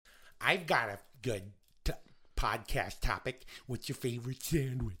I've got a good podcast topic. What's your favorite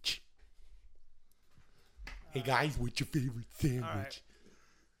sandwich? Hey guys, what's your favorite sandwich?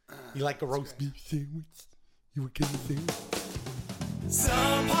 You like a roast beef sandwich? You would get a sandwich?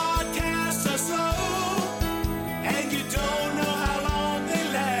 Some podcasts are slow, and you don't know how long they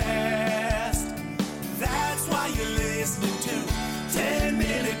last. That's why you're listening to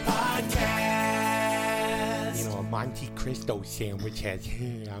 10-Minute Podcast. You know, a Monte Cristo sandwich has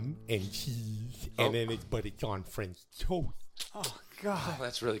ham and cheese, and then it's on French toast. Oh, God. Oh,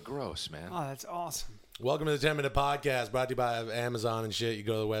 that's really gross, man. Oh, that's awesome. Welcome to the 10-Minute Podcast, brought to you by Amazon and shit. You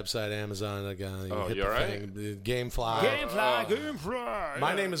go to the website, Amazon. You hit you the all right? thing, Gamefly. Gamefly.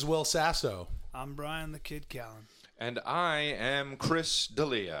 My name is Will Sasso. I'm Brian the Kid Callen. And I am Chris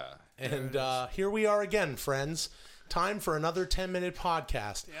D'Elia. And here we are again, friends. Time for another 10-minute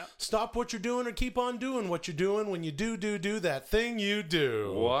podcast. Yep. Stop what you're doing or keep on doing what you're doing when you do that thing you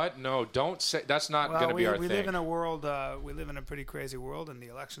do. What? No, don't say. That's not going to be our we thing. live in a world. We live in a pretty crazy world, and the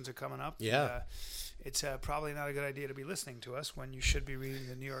elections are coming up. Yeah. And, it's probably not a good idea to be listening to us when you should be reading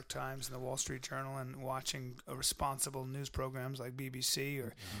the New York Times and the Wall Street Journal and watching responsible news programs like BBC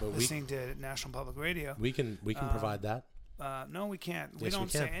or listening to National Public Radio. We can provide that. No, we can't. We Yes, don't we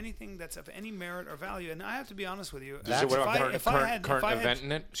can. say anything that's of any merit or value. And I have to be honest with you. Does it if have I- current- if I had- current if I had- event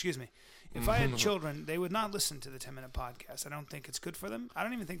in it? Excuse me. If I had children, they would not listen to the 10-Minute Podcast. I don't think it's good for them. I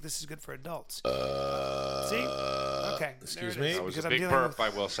don't even think this is good for adults. See? Okay. excuse there it is. me? That was Because a I'm big dealing burp with- by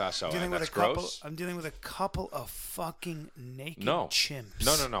Will Sasso. dealing And with that's a couple. gross. I'm dealing with a couple of fucking naked No.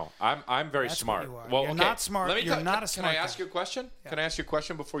 chimps. No. I'm very That's smart. what you are. Well, You're okay. not smart. Let me You're tell- not a Can smart I ask guy. you a question? Yeah. Can I ask you a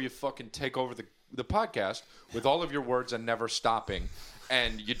question before you fucking take over the podcast with all of your words and never stopping?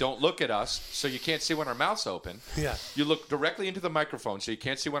 And you don't look at us, so you can't see when our mouth's open. Yeah. You look directly into the microphone, so you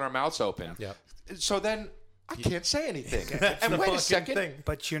can't see when our mouth's open. Yep. So then I can't say anything. That's And the wait fucking a second. thing.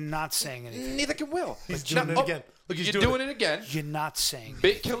 But you're not saying anything. Neither can Will. He's doing it again. Look, he's You're doing doing it again. You're not saying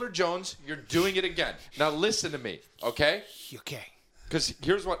Big Killer Jones, you're doing it again. Now listen to me, okay? okay. Because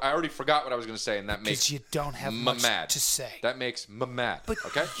here's what I already forgot what I was going to say, and that makes Because you don't have me much mad. to say. That makes me mad. But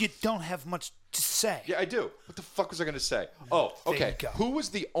Okay. you don't have much to say. Yeah, I do. What the fuck was I going to say? Oh, There okay. you go. Who was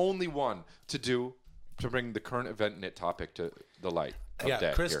the only one to bring the current event in it topic to the light? Of Yeah,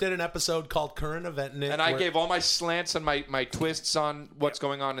 day Chris here? did an episode called Current Event in It. And I where- gave all my slants and my twists on what's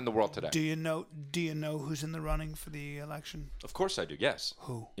going on in the world today. Do you know who's in the running for the election? Of course I do. Yes.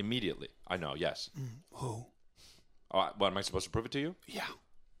 Who? Immediately. I know. Yes. Who? Oh, what am I supposed to prove it to you? Yeah.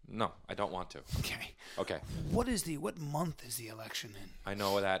 No, I don't want to. Okay. Okay. What month is the election in? I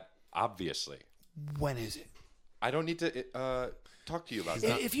know that obviously. When is it? I don't need to talk to you about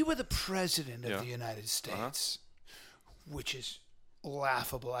that. If you were the president of Yeah. the United States, which is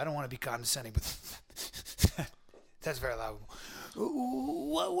laughable. I don't want to be condescending, but that's very laughable.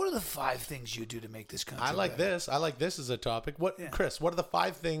 What are the 5 things you do to make this country I like better? this. I like this as a topic. Chris, what are the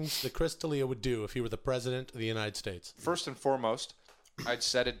 5 things that Chris D'Elia would do if he were the president of the United States? First and foremost, I'd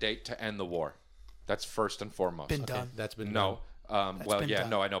set a date to end the war. That's first and foremost. Been done. That's been No. Well, been yeah, done.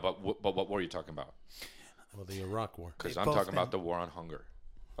 no, I know, but what war are you talking about? done. Well, the Iraq War. Because They've I'm both talking about been- the war on hunger.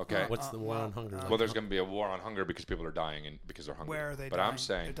 Okay. What's the war on hunger? Well, there's going to be a war on hunger because people are dying and because they're hungry. Where are they but dying? I'm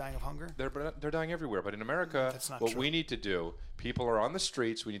saying They're dying of hunger? they're dying everywhere. But in America, That's not what true. we need to do, people are on the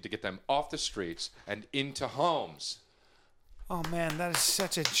streets. We need to get them off the streets and into homes. Oh, man, that is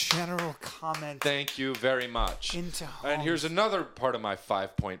such a general comment. Thank you very much. Into And here's homes. another part of my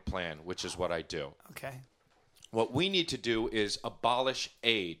 5-point plan, which is what I do. Okay. What we need to do is abolish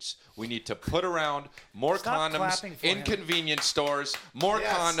AIDS. We need to put around more Stop condoms clapping for in him. convenience stores, more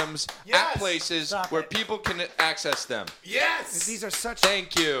Yes. condoms Yes. at places Stop where it. people can access them. Yes! These are such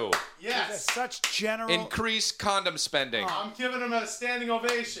Thank you. such general. Increase condom spending. I'm giving him a standing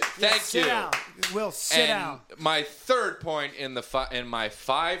ovation. Thank sit you. down. Will, sit And down. my third point in my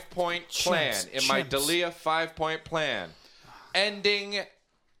 5-point plan, in my Chimps. D'Elia 5-point plan, ending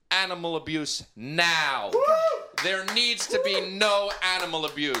animal abuse now. There needs to be no animal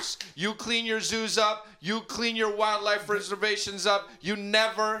abuse. You clean your zoos up. You clean your wildlife reservations up. You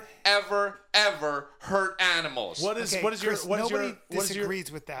never, ever, ever hurt animals. What is Okay, what is your Chris, what is your nobody what is your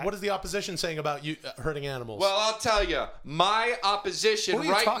disagrees with that. What is the opposition saying about you hurting animals? Well, I'll tell you, my opposition Who are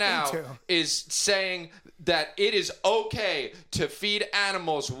you right talking now to? is saying that it is okay to feed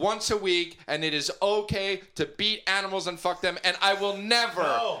animals once a week, and it is okay to beat animals and fuck them, and I will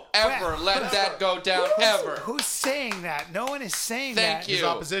never, ever let that go down, ever. Who's saying that? No one is saying Thank that. you. his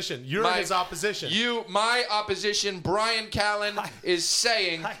opposition. You're his opposition. My opposition, Brian Callen, is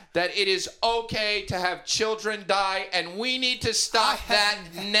saying that it is okay to have children die, and we need to stop that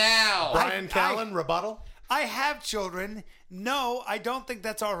now. Brian Callen, rebuttal. I have children. No, I don't think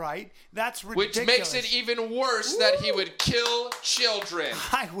that's all right. That's ridiculous. Which makes it even worse that he would kill children.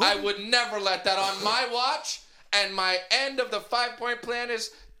 I would never let that on my watch. And my end of the 5-point plan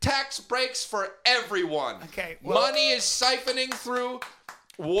is tax breaks for everyone. Okay. Well, money is siphoning through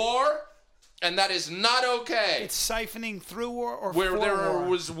war, and that is not okay. It's siphoning through war or where for there war?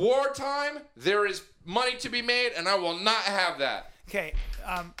 was wartime, there is money to be made, and I will not have that. Okay,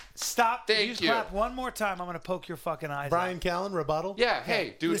 stop. Thank you. Clap one more time. I'm going to poke your fucking eyes Brian out. Callen, rebuttal? Yeah,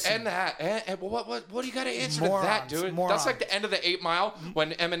 hey, dude, listen. end that. And what do you got to answer Morons, to that, dude? morons. That's like the end of the 8 Mile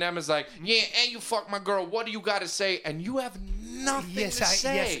when Eminem is like, yeah, and you fuck my girl. What do you got to say? And you have nothing to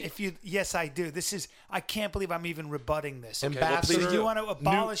say. Yes, I do. This is. I can't believe I'm even rebutting this. Okay? Ambassador, So you want to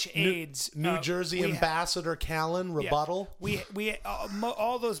abolish AIDS? New Jersey Ambassador Callen, rebuttal. We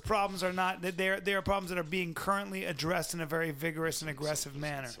all those problems are not. They are problems that are being currently addressed in a very vigorous and aggressive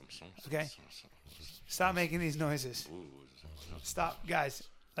manner. Okay. Stop making these noises. Stop, guys.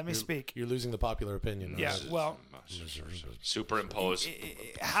 Let me speak. You're losing the popular opinion. Yeah. Well, Superimpose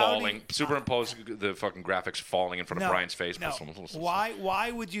falling. Superimpose the fucking graphics falling in front of Brian's face. No.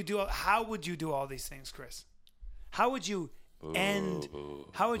 Why would you do? How would you do all these things, Chris? How would you end?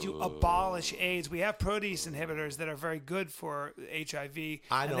 How would you abolish AIDS? We have protease inhibitors that are very good for HIV.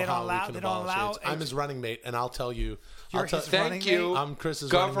 I know how we can abolish AIDS. I'm his running mate, and I'll tell you. Thank you. I'm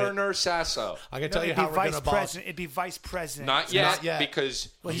Chris's Governor Sasso. I can tell you how we're going to abolish. It'd be vice president. Not yet, because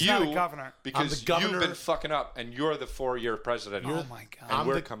he's not a governor. Because I'm the governor. you've been fucking up, and you're the 4-year president. Oh my God! And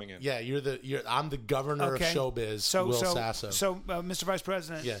we're coming in. Yeah, I'm the governor of showbiz. Will Sasso. So, Mr. Vice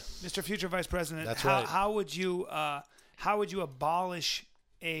President. Yeah. Mr. Future Vice President. That's right. How would you abolish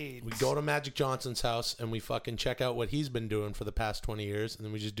AIDS? We go to Magic Johnson's house and we fucking check out what he's been doing for the past 20 years, and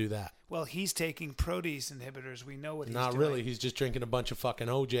then we just do that. Well, he's taking protease inhibitors. We know what he's Not doing. really. He's just drinking a bunch of fucking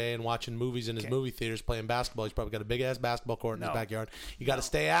OJ and watching movies in his movie theaters, playing basketball. He's probably got a big ass basketball court in his backyard. You got to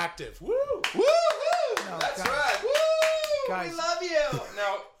stay active. Woo! Woo! That's right. Woo! Guys. We love you.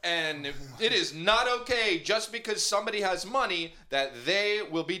 Now, and it is not okay just because somebody has money that they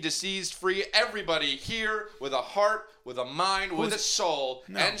will be disease-free. Everybody here with a heart, with a mind, with a soul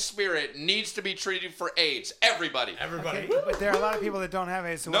and spirit needs to be treated for AIDS. Everybody. Okay, but there are a lot of people that don't have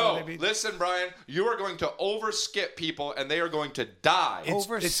AIDS. So no, listen, Brian. You are going to overskip people, and they are going to die.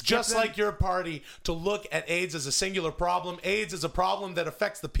 It's just like your party to look at AIDS as a singular problem. AIDS is a problem that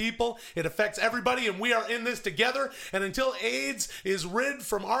affects the people. It affects everybody, and we are in this together. And until AIDS is rid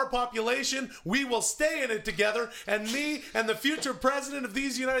from our population, we will stay in it together. And me and the future president of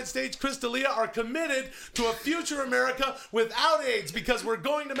these United States, Chris D'Elia, are committed to a future America without AIDS, because we're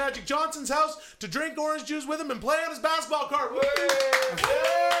going to Magic Johnson's house to drink orange juice with him and play on his basketball court. Yeah.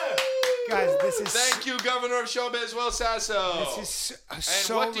 Guys, this is... Thank you, Governor of Showbiz, Will Sasso. This is and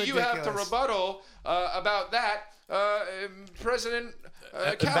so what do you have to ridiculous. rebuttal about that, President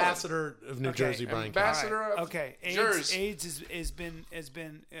Callen? Ambassador of New Jersey, Brian Ambassador of AIDS has been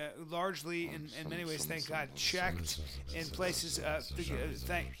largely, in many ways, thank God, checked in places.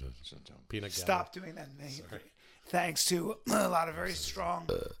 Stop doing that. Thanks to a lot of very strong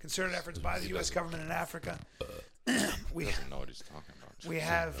concerted efforts by the U.S. government in Africa, we know what he's talking about.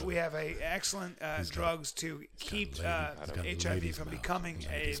 We have a excellent drugs to keep HIV from becoming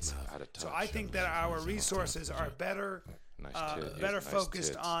AIDS. So I think that our resources are better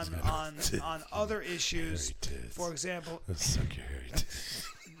focused on other issues. For example,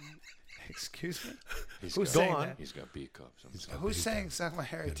 excuse me. Who's saying that? He's got B cups. Who's saying suck my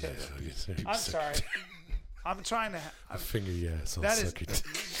hairy tits? I'm sorry. I'm trying to. Finger your ass. That is.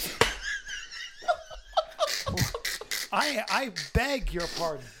 I beg your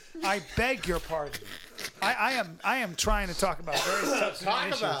pardon. I beg your pardon. I am trying to talk about very substantive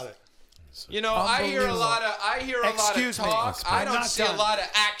issues. Talk about it. You know, I hear a lot of talk. I don't see a lot of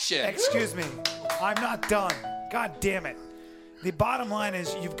action. Excuse me. I'm not done. God damn it. The bottom line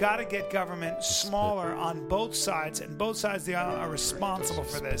is you've got to get government smaller on both sides, and both sides are responsible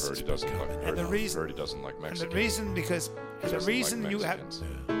for this. And the reason you have,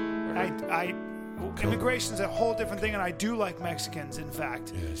 immigration is a whole different thing, and I do like Mexicans, in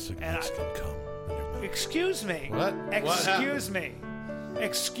fact. Excuse me. What? Excuse me.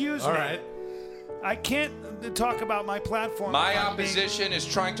 Excuse me. All right. I can't talk about my platform. My opposition is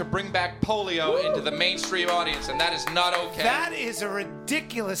trying to bring back polio into the mainstream audience, and that is not okay. That is a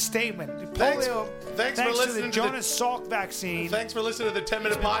ridiculous statement. Thanks Polio, for listening to the Jonas Salk vaccine. Thanks for listening to the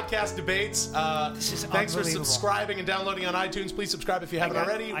 10-minute podcast debates. This is thanks for unbelievable. subscribing and downloading on iTunes. Please subscribe if you haven't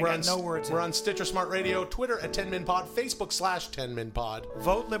already. We're on We're on Stitcher Smart Radio, Twitter at 10minpod, Facebook /10minpod.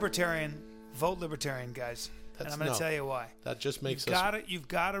 Vote Libertarian. Vote Libertarian, guys. And I'm going to tell you why. That just makes us... You've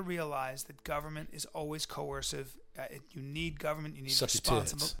got to realize that government is always coercive. You need government. You need Suck your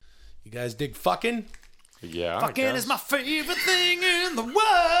responsible. tits. You guys dig fucking? Yeah. Fucking is my favorite thing in the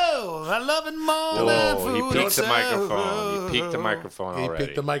world. I love it more than food. He peaked the microphone. He peaked the microphone already. He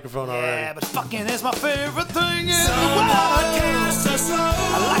picked the microphone already. Yeah, but fucking is my favorite thing in the world.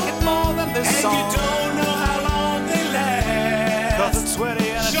 I like it more than this And song. you don't know how long they last. 'Cause it's sweaty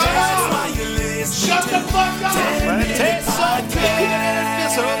and it That's tastes why you listen Shut to the fuck up! 10 But it Minute tastes so good. Podcast.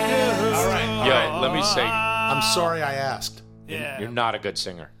 It's so good. All right. Yo, let me say, I'm sorry I asked. Yeah. you're not a good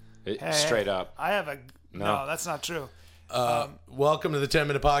singer. Straight up. I have a... No, that's not true. Welcome to the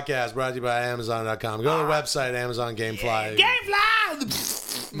 10-Minute Podcast, brought to you by Amazon.com. Go to the website, Amazon Gamefly.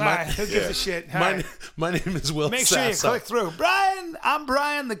 Gamefly! All right, who gives a shit? All right. My name is Will Make sure you Sasso. click through. I'm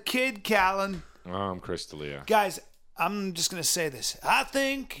Brian the Kid Callen. Oh, I'm Chris D'Elia. Guys, I'm just going to say this. I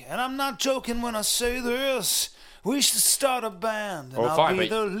think, and I'm not joking when I say this, we should start a band. And Oh, I'll fine, be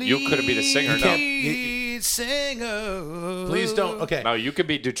but the lead you couldn't be the singer, no. singer. Please don't. Okay. No, you could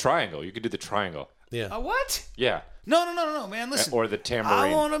do triangle. You could do the triangle. Yeah. What? Yeah. No, man. Listen. Or the tambourine.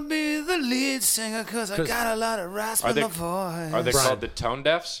 I want to be the lead singer because I got a lot of rasp in my voice. Are they Brian. called the tone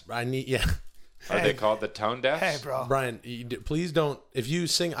deafs? I need. Yeah. Are they called the tone deafs? Hey, bro. Brian, please don't. If you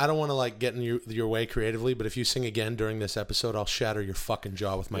sing, I don't want to like get in your way creatively, but if you sing again during this episode, I'll shatter your fucking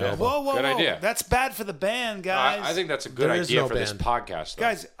jaw with my elbow. Whoa. Good idea. That's bad for the band, guys. I think that's a good There is idea no for this band. podcast, though.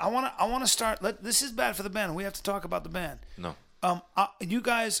 Guys, I want to start. This is bad for the band. We have to talk about the band. No. You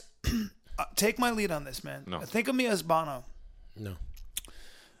guys, take my lead on this, man. No. Think of me as Bono. No.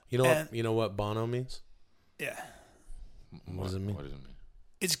 You know And- what? You know what Bono means? Yeah. What does it mean? What does it mean?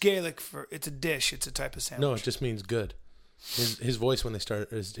 It's Gaelic for it's a dish. It's a type of sandwich. No, it just means good. His voice when they started,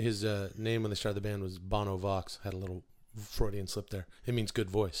 his name when they started the band was Bono Vox. Had a little Freudian slip there. It means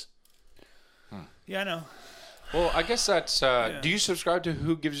good voice. Yeah, I know. Well, I guess that's. Do you subscribe to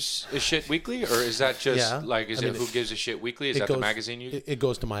Who Gives a Shit Weekly, or is that just Yeah. is I it mean, Who Gives a Shit Weekly? Is It that goes- the magazine you? It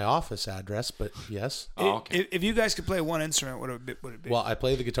goes to my office address, but yes. Oh, okay. If you guys could play one instrument, what would it be? Well, I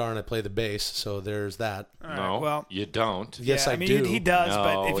play the guitar and I play the bass, so there's that. No, well- you don't. Yes, yeah, I mean, do. He does, No,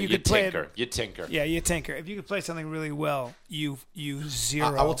 but if you could play tinker. it, You tinker. yeah, you tinker. If you could play something really well, you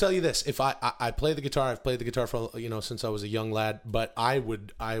zero. I will tell you this: if I play the guitar, I've played the guitar for since I was a young lad. But I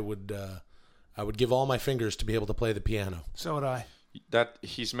would give all my fingers to be able to play the piano. So would I. That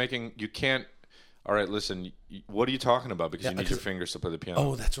he's making. You can't. All right, listen. What are you talking about? Because Yeah, you need your fingers to play the piano.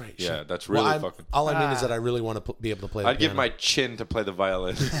 Oh, that's right. Yeah, Shit. that's really Well, fucking. all I mean is that I really want to be able to play the I'd piano. give my chin to play the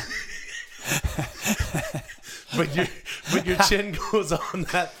violin. but your chin goes on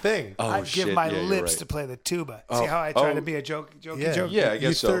that thing. Oh, I'd give shit, my yeah, you're lips right. to play the tuba. See how I try to be a jokey joke? Yeah, I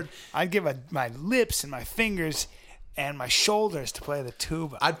guess so. I'd give my lips and my fingers and my shoulders to play the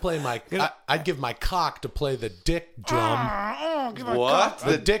tuba. I'd give my cock to play the dick drum. Give my What?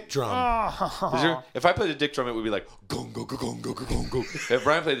 The dick drum. Is there- if I played the dick drum, it would be like gong go go gong go go gong go. If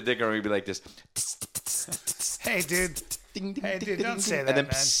Brian played the dick drum, it would be like this. Hey, dude. Ding, ding, Hey, ding, dude, ding, don't ding, say and that, then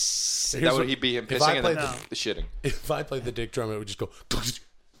man. that would he'd be him If I pissing and then played the shitting. If I played the dick drum, it would just go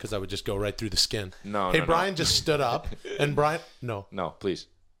because I would just go right through the skin. No, Hey, no, Brian no. just stood up, and Brian, no. No, please.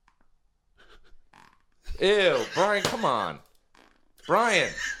 Ew, Brian, come on.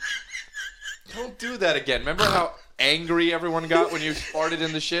 Brian, don't do that again. Remember how angry everyone got when you farted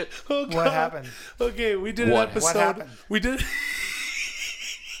in the shit? Oh, God. What happened? Okay, we did What? an episode. What happened? We did.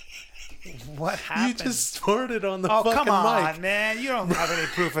 What happened? You just farted on the oh, fucking come on, mic. man. You don't have any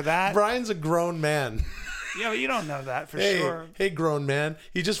proof of that. Brian's a grown man. Yeah, but you don't know that for Hey, sure. hey, grown man.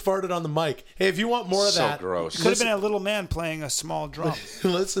 He just farted on the mic. Hey, if you want more of So that, gross. Could have been a little man playing a small drum.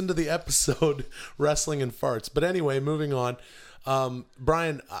 listen to the episode Wrestling and Farts. But anyway, moving on.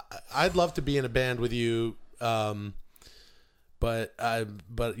 Brian, I'd love to be in a band with you, but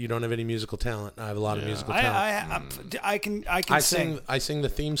you don't have any musical talent. I have a lot of musical talent. I can I sing. sing the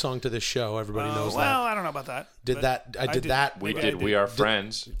theme song to this show. Everybody knows well, that. I don't know about that. Did but that? I did that. We did We Are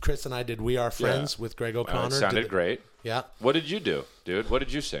Friends. Chris and I did We Are Friends with Greg O'Connor. It sounded Did- great. Yeah. What did you do, dude? What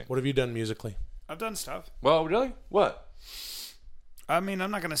did you sing? What have you done musically? I've done stuff. Well, really? What? I mean,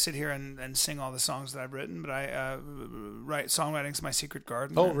 I'm not going to sit here and sing all the songs that I've written, but I write songwriting's my secret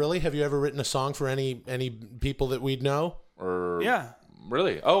garden. Oh, really? Have you ever written a song for any people that we'd know? Or Yeah.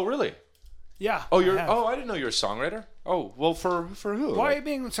 Really? Oh, really? Yeah. Oh, I have. I didn't know you're a songwriter. Oh, well, for who? Why are you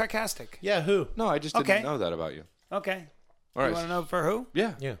being sarcastic? Yeah, who? No, I just Okay. didn't know that about you. Okay. All You right. want to know for who?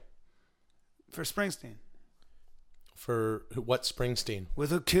 Yeah. Yeah. For Springsteen. For what Springsteen? With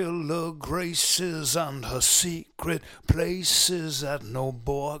her killer graces and her secret places that no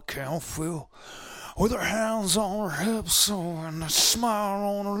boy can fill. with her hands on her hips and a smile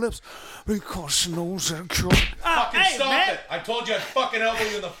on her lips because she knows that cure. Fucking stop it! I told you I'd fucking elbow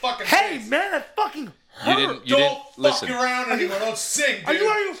you in the fucking face. Man, that fucking You hurt. didn't listen. Fuck around anymore. Don't sing, dude. Are you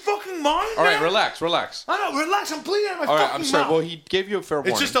out of your fucking mind? All right, man? relax. I know, relax. I'm bleeding out of my All right, fucking I'm sorry. mouth. Well, he gave you a fair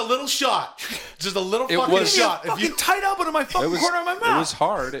warning. It's just a little shot. Just a little It fucking was- shot. Fucking tight elbow to my fucking corner of my mouth. It was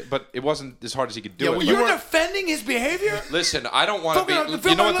hard, but it wasn't as hard as he could do Yeah, it. well, You're weren't- defending his behavior? Listen, I don't want to be. Fucking, I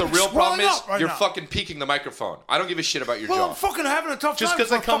feel You know my what the lips real problem swelling is? up right You're now. fucking peeking the microphone. I don't give a shit about your Well, I'm jaw. fucking having a tough Just time.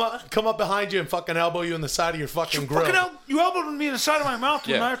 because I come up behind you and fucking elbow you in the side of your fucking grill. You elbowed me in the side of my mouth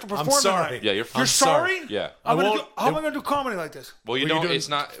when Yeah. I have to perform I'm sorry. tonight. Yeah, you're You're sorry? Yeah. How am I won't- going to do comedy like this? Well, you What are you don't. doing? It's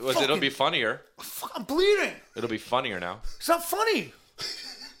not. It'll be funnier. Fuck, I'm bleeding. It'll be funnier now. It's not funny.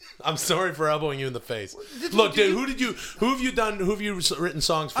 I'm sorry for elbowing you in the face. Look, dude, who have you written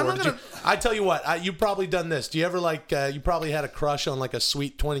songs for? I'm not gonna- I tell you what, you've probably done this. Do you ever you probably had a crush on like a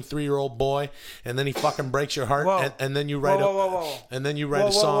sweet 23-year-old boy, and then he fucking breaks your heart, Whoa. and then you write Whoa. and then you write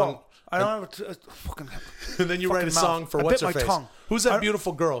a song, I don't have a fucking. and then you write a fucking song mouth. for I what's bit her my face? tongue. Who's that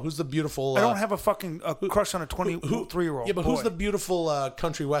beautiful girl? Who's the beautiful? I don't have a fucking crush on a 23-year-old. Yeah, but boy. who's the beautiful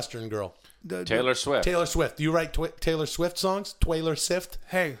country western girl? Taylor Swift. Taylor Swift. Do you write Taylor Swift songs? Taylor Swift?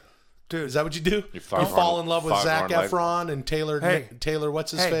 Hey, dude. Is that what you do? You fall in love with Foghorn Zac Leghorn. Efron and Hey. Taylor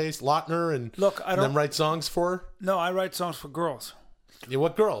what's his Hey. face Lautner and Look, I and then don't- write songs for her. No, I write songs for girls. Yeah,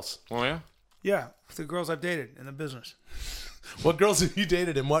 what girls? Oh yeah. Yeah, for the girls I've dated in the business. What girls have you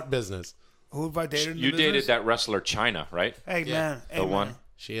dated in what business? Who have I dated in the You business? dated that wrestler China, right? Hey, man. Hey, The man. one.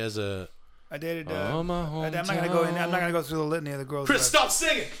 She has a. I dated. Oh, my I'm not gonna go in. I'm not gonna go through the litany of the girls. Chris, that stop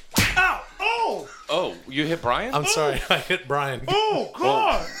singing! I've- Ow! Oh! Oh, you hit Brian? I'm sorry, I hit Brian. Oh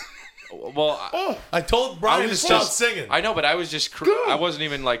God! Well, I told Brian to was stop just- singing. I know, but I was just. I wasn't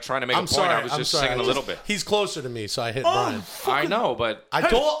even like trying to make I'm a point. sorry. I was I'm just sorry. singing a little bit. He's closer to me, so I hit Brian. I know, but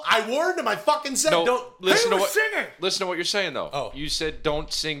I warned him. I fucking said no. don't. Listen to was what. singing. Listen to what you're saying though. Oh. You said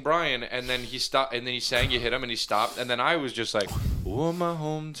don't sing Brian, and then he stopped, and then he sang. You hit him, and he stopped, and then I was just like, "Oh my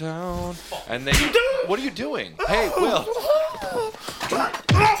hometown," and then what are you doing? Hey, Will.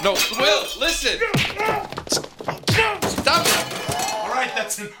 No, Will. Listen. Stop it. All right,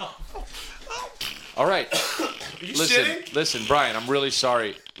 that's enough. All right. You Listen, shitting? listen, Brian. I'm really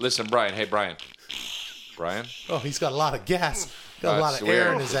sorry. Listen, Brian. Hey, Brian. Brian. Oh, he's got a lot of gas. Got a lot That's of air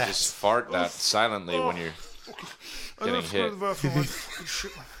weird. in his Just ass. fart that silently when you're getting hit.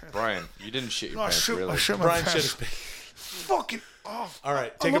 Brian, you didn't shit your No, I pants, shoot. really. I shoot my Brian pants. shit his pants. Fucking off. All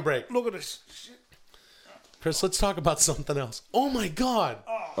right, take a break. Look at this. Chris, let's talk about something else. Oh my God.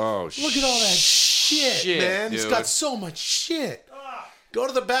 Oh, Look at all that shit, man. He's dude. got so much shit. Go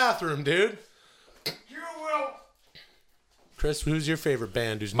to the bathroom, dude. You will. Chris, who's your favorite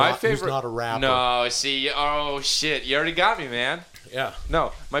band who's My not favorite. who's not a rapper? No, see, oh shit, you already got me, man. Yeah.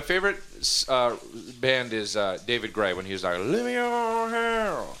 No, my favorite band is David Gray when he was like, "Leave me your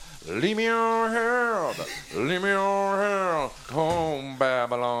hair, leave me your hair, leave me your hair, home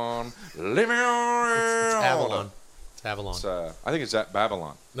Babylon, leave me your hair." It's Avalon. It's Avalon. It's, I think it's at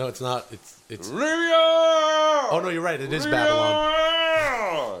Babylon. No, it's not. It's. Leave me your. Oh no, you're right. It is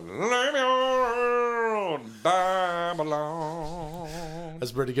Babylon. Leave me your Babylon.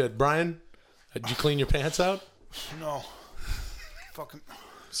 That's pretty good. Brian, did you clean your pants out? No. Fucking.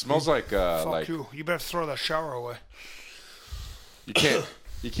 Smells like Fuck like you. You better throw that shower away.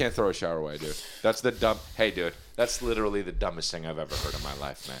 you can't throw a shower away, dude. That's the dumb. Hey, dude, that's literally the dumbest thing I've ever heard in my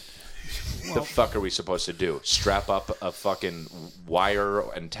life, man. The fuck are we supposed to do? Strap up a fucking wire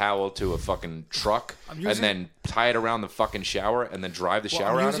and towel to a fucking truck and then tie it around the fucking shower and then drive the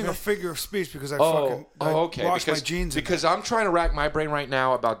shower I'm out using of a it? figure of speech because I Oh, okay. washed Because, my jeans. in because I'm trying to rack my brain right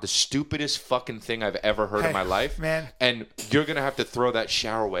now about the stupidest fucking thing I've ever heard in Hey, my life. man. And you're going to have to throw that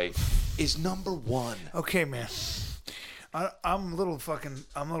shower away is number one. it. Okay, man. I'm a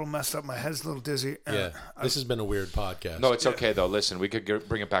little messed up. My head's a little dizzy. and Yeah. This has been a weird podcast. No, it's okay, though. Listen, we could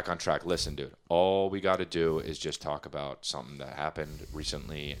bring it back on track. Listen, dude. All we got to do is just talk about something that happened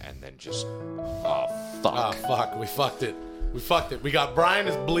recently and then just, oh, fuck. Oh fuck, we fucked it. We fucked it. We got Brian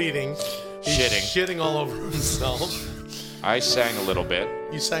is bleeding. He's shitting all over himself. I sang a little bit.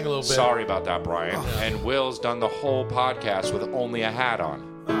 You sang a little bit. Sorry about that, Brian. And Will's done the whole podcast with only a hat on.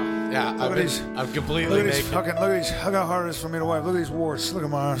 Yeah, at these- I'm completely Look at these naked. fucking. Look at these. Look how hard it is for me to wipe. Look at these warts. Look at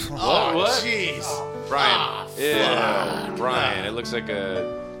my arse. Oh, What? jeez. Brian. Brian, it looks like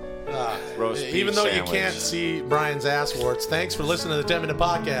a Roast beef Even though sandwich. you can't see Brian's ass warts, thanks for listening to the 10 Minute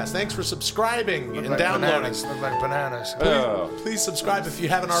Podcast. Thanks for subscribing and downloading. Look like bananas. Please subscribe if you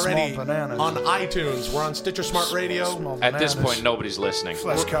haven't already Small bananas. on iTunes. We're on Stitcher Smart Radio. Small At this bananas. point, nobody's listening.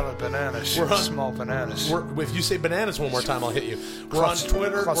 Flesh-colored bananas. We're on- Small bananas. If you say bananas one more time, I'll hit you. We're on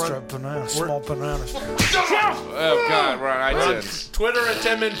Twitter. Cluster We're of bananas. we're- Small bananas. Oh, God, we're on on iTunes. Twitter at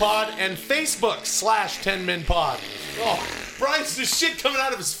 10minpod and Facebook/10minpod. Oh, Brian's there's shit coming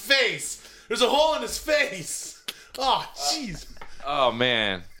out of his face. There's a hole in his face. Oh, jeez. Oh,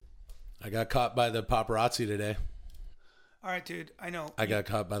 man. I got caught by the paparazzi today. All right, dude. I know. I got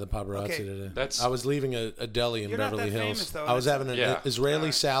caught by the paparazzi Okay. today. That's- I was leaving a deli in You're not Beverly that Hills. famous, though. I was having an Yeah.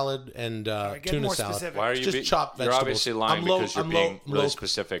 Israeli salad and Get tuna more salad. specific. Why are you Just chopped You're vegetables. obviously lying I'm low- because you're I'm being low- really low-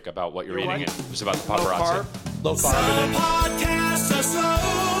 specific about what you're You're eating. what? It was about the Low paparazzi. carb. Low Some carb. podcasts are slow,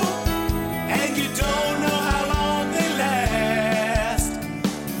 and you don't know how long they last.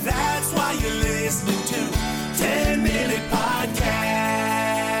 That's why you're listening to 10 Minute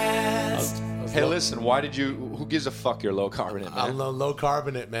Podcast. Hey, listen, why did you... Who gives a fuck you're low carbonate, man? I'm low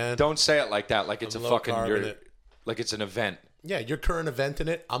carbonate, man. Don't say it like that, like it's I'm a low fucking... carbonate. Like it's an event. Yeah, your current event in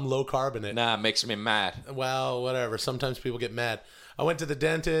it, I'm low carbonate. Nah, it makes me mad. Well, whatever. Sometimes people get mad. I went to the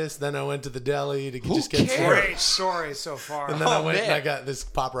dentist, then I went to the deli to Who just get cares? Great story so far. And then I Oh, went and man. I got this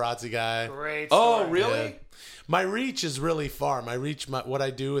paparazzi guy. Great Oh, story. really? Yeah. My reach is really far. My reach, what I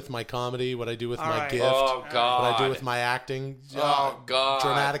do with my comedy, what I do with my right. gift, Oh, God. what I do with my acting, Oh, God.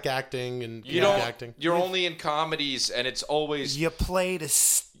 dramatic acting and You comedic don't... acting. You're only in comedies, and it's always... You played a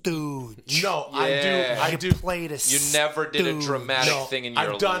stooge. No, Yeah. I You do. played a You never did a stooge. dramatic No, thing in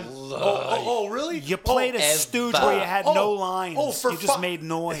your I've done. life. Oh, really? You played a ever. stooge where you had no lines. for you just fu- made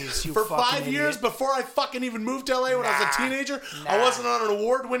noise. You For fucking 5 years idiot. before I fucking even moved to LA when I was a teenager, I wasn't on an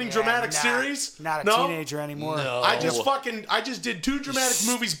award-winning dramatic series. Not a No? teenager anymore. I just did 2 dramatic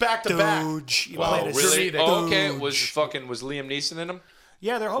movies back to back. Stooge. You Oh, played a really? Dramatic. Oh, okay. stooge. Was Liam Neeson in them?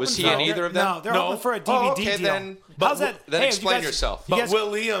 Yeah, they're hoping Was he for in either of them? No, they're No. hoping for a DVD Oh, okay, deal. then- How's that? then hey, explain you guys, yourself. You But guys,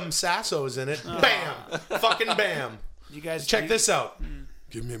 William Sasso is in it. Bam! Fucking bam! you guys Check this out.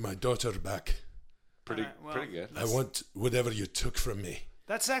 Give me my daughter back. Pretty, well, pretty good. I want whatever you took from me.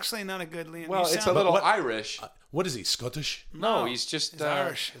 That's actually not a good Liam. Well, you it's a sound- little what- Irish. What is he? Scottish? No, he's just... He's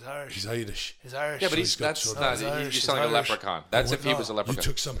Irish. He's Irish. He's Irish. He's Irish. Yeah, but He's got that's sort of- not... He's You Irish, sound like a he's Irish. leprechaun. That's if he was a You leprechaun.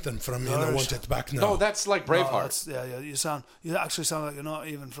 took something from me and I Irish. want it back now. No, that's like No, Braveheart. that's- yeah. You actually sound like you're not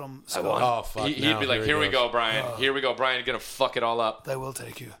even from I Scotland. want- Oh, fuck, He'd now be like, here he here we goes. go, Brian. Here we go, Brian. You're going to fuck it all up. They will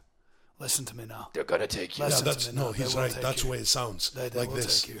take you. Listen to me now. They're going to take you. Yeah, Listen that's to me now. no. He's They will right. take That's you. the way it sounds. They like will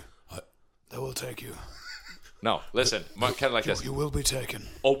this. take you. They will take you. No, listen. Kind of like this. You will be taken.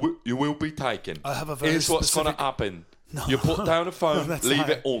 Oh, you will be taken. I have a very Here's what's going to specific- happen. You put down the phone, that's leave not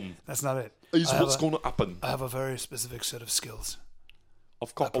it it. on. That's not it. Here's I have what's a- going to happen. I have a very specific set of skills. I've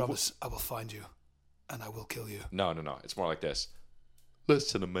I got... promise I will find you, and I will kill you. No. It's more like this.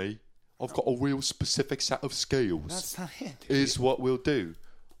 Listen to me. I've got a real specific set of skills. That's not it. Here's what we'll do.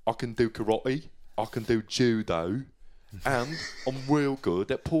 I can do karate. I can do judo. And I'm real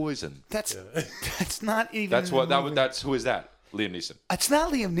good at poison. That's not even. That's in what the that movie. was. That's who is that? Liam Neeson. It's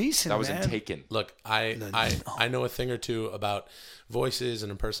not Liam Neeson. That was man. in Taken. Look, I know a thing or two about voices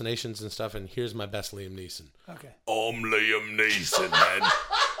and impersonations and stuff, and here's my best Liam Neeson. Okay. I'm Liam Neeson, man.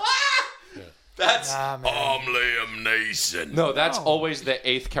 That's man. I'm Liam Neeson. no. That's always the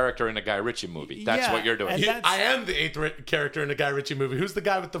 8th character in a Guy Ritchie movie. That's Yeah, what you're doing. and that's- I am the 8th character in a Guy Ritchie movie. Who's the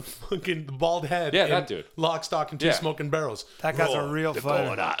guy with the fucking bald head? Yeah, in that dude. Lock, Stock, and Two Yeah. Smoking Barrels. That guy's a real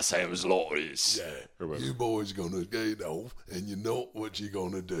fighter. that sounds like this. Yeah, you boys gonna get off, and you know what you're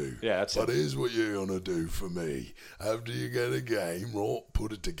gonna do. Yeah, that's But it. here's what you're gonna do for me. After you get a game, right,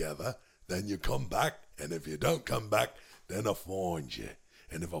 put it together, then you come back, and if you don't come back, then I find you.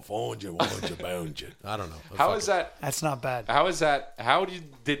 And if I find you, why'd you bound you? I don't know. How is that? That's not bad. How is that? How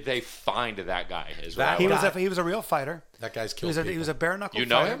did they find that guy? Is what I He wanna- was a real fighter. That guy's He killed was a, people. he was a bare knuckle. You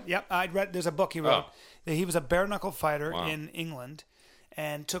know fighter. him? Yep, I'd read. There's a book he wrote. Oh. He was a bare knuckle fighter in England,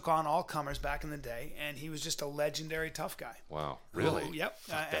 and took on all comers back in the day. And he was just a legendary tough guy. Wow, really? Oh, yep.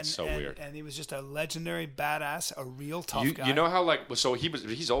 That's so weird. And he was just a legendary badass, a real tough guy. You know how like so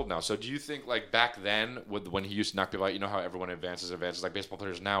he's old now. So do you think like back then when he used to knock people out, you know how everyone advances like baseball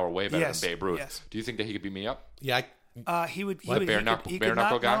players now are way better Yes, than Babe Ruth. yes. Do you think that he could beat me up? Yeah, He would. He What, would. bare he knuckle- could, he bare could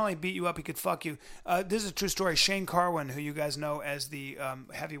knuckle not, guy? not only beat you up, he could fuck you. This is a true story. Shane Carwin, who you guys know as the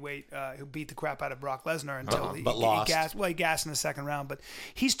heavyweight who beat the crap out of Brock Lesnar until but lost. He gassed in the second round. But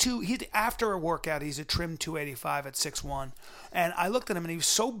he's after a workout, he's a trim 285 at 6'1". And I looked at him, and he was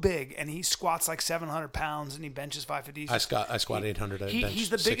so big, and he squats like 700 pounds, and he benches 550. I squat 800. I bench He's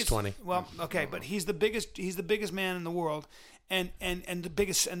the biggest. 620. Well, okay, but he's the biggest. He's the biggest man in the world. and the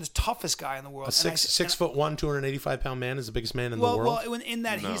biggest and the toughest guy in the world. A 6'1", 285-pound man is the biggest man in the world. Well, in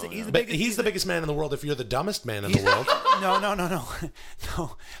that he's the But biggest. he's the biggest man in the world if you're the dumbest man in the world.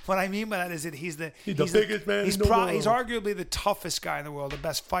 No. What I mean by that is that he's the biggest man in the world. He's arguably the toughest guy in the world, the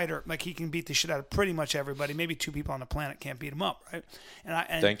best fighter. Like he can beat the shit out of pretty much everybody. Maybe 2 people on the planet can't beat him up, right?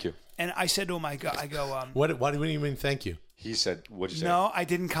 And Thank you. And I said to him, I go. What do you mean? Thank you. He said, "What'd you say?" No, I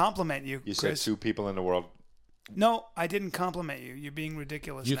didn't compliment you. You Chris. said 2 people in the world. No, I didn't compliment you. You're being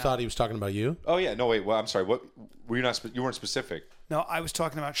ridiculous. You now. thought he was talking about you? Oh yeah, no wait. Well, I'm sorry. What were you not? You weren't specific. No, I was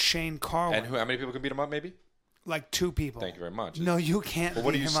talking about Shane Carwin. And how many people can beat him up? Maybe. Like 2 people. Thank you very much. No, you can't. But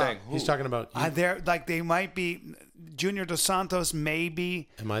what are beat you him saying? up. Who? He's talking about you. They're like they might be Junior Dos Santos, maybe.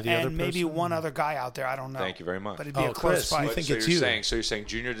 Am I the and other maybe person? one other guy out there. I don't know. Thank you very much. But it'd be a Oh, close Chris, fight. you think so it's you're you. saying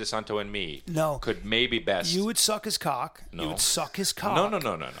Junior DeSanto and me No. could maybe best. You would suck his cock. No. You would suck his cock.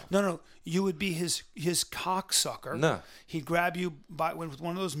 No. You would be his cock sucker. No. He'd grab you with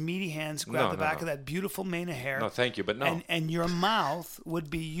one of those meaty hands, grab the back of that beautiful mane of hair. No, thank you, but no. And your mouth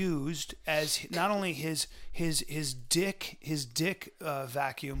would be used as not only his dick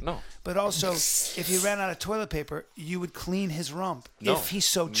vacuum. No. But also, if he ran out of toilet paper, you would clean his rump No. if he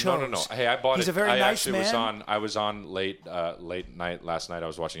so chose. No. Hey, I bought He's it. a very I nice actually man. I was on late night last night. I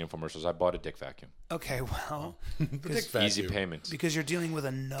was watching infomercials. I bought a dick vacuum. Okay, well, Easy payments. because you're dealing with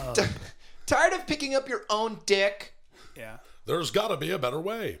a nub. Tired of picking up your own dick? Yeah. There's got to be a better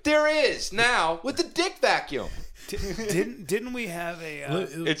way. There is now with the dick vacuum. Didn't we have a?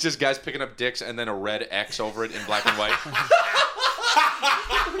 It's just guys picking up dicks and then a red X over it in black and white.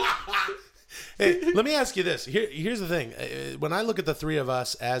 Hey, let me ask you this. Here's the thing. When I look at the 3 of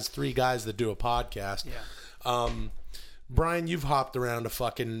us as 3 guys that do a podcast, Brian, you've hopped around a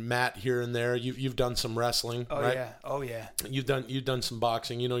fucking mat here and there. You've done some wrestling, right? Oh yeah. You've done some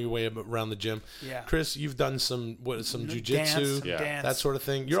boxing. You know your way around the gym. Yeah. Chris, you've done some jujitsu, Dance, Yeah. that sort of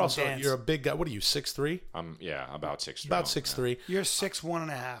thing. You're dance. you're a big guy. What are you, 6'3"? About 6'3". About 6'3". You're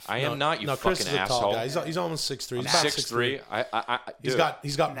 6'1.5". I am not. You No, Chris fucking is a tall asshole. guy. He's almost 6'3". He's I'm about 6'3".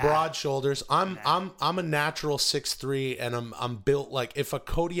 He's got broad shoulders. I'm a natural 6'3", and I'm built like if a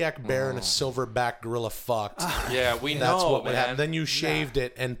Kodiak bear and a silverback gorilla fucked. Yeah, we That's know, what would man. happen. Then you shaved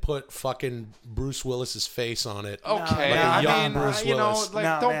it and put fucking Bruce Willis's face on it. Okay, Like a I young mean, Bruce you know, Willis. like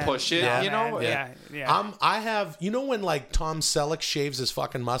No, don't man. push it. Yeah, you know, man. Yeah. I have, you know, when like Tom Selleck shaves his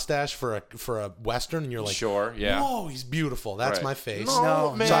fucking mustache for a western, and you're like, Sure, yeah. whoa, he's beautiful. That's Right. my face.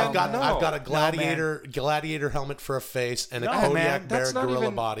 No, man. So I've got no. a gladiator helmet for a face and a No, Kodiak man. bear That's not gorilla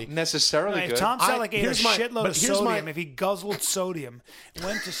even body. necessarily If good. Tom Selleck ate a here's my- shitload but of here's sodium, my- if he guzzled sodium,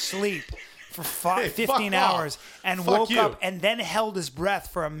 went to sleep for Hey, 15 fuck off. hours, and Fuck woke you. up and then held his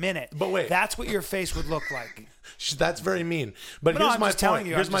breath for a minute, But wait. that's what your face would look like. That's very mean. But no, here's I'm my just telling point.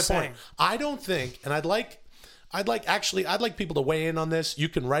 you, Here's I'm my just point. saying. I don't think, and I'd like people to weigh in on this. You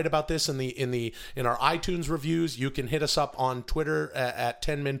can write about this in our iTunes reviews. You can hit us up on Twitter at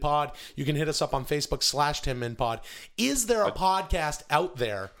 10minpod. You can hit us up on Facebook /10minpod. Is there a podcast out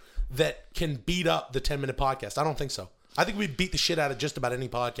there that can beat up the 10-minute podcast? I don't think so. I think we beat the shit out of just about any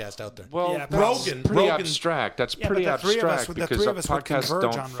podcast out there. Well, Yeah, that's Rogan- pretty Rogan- abstract. That's Yeah, pretty but the three of us abstract would- the because three of us would podcasts converge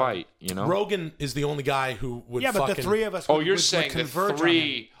don't on Rogan. fight. You know. Rogan is the only guy who would Yeah, but fucking... the three of us Oh, would, you're would saying the converge on him.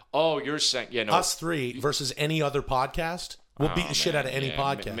 three. Oh, you're saying no. us 3 versus any other podcast. We'll beat the shit man, out of any yeah,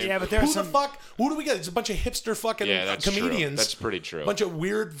 podcast. maybe- Yeah, but there's Who some... the fuck? Who do we get? It's a bunch of hipster fucking Yeah, that's true. comedians. That's pretty true. A bunch of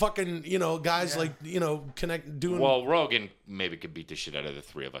weird fucking guys like doing. Well, Rogan maybe could beat the shit out of the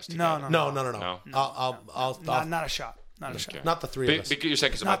 3 of us together. No. No. I'll Not a shot. Not a shot. not the 3 of us. Because you're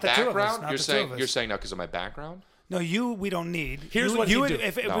saying because of my Not the two of us, background. not You're the two saying of us. you're saying now because of my background. No, we don't need. Here's you, what you he'd would, do.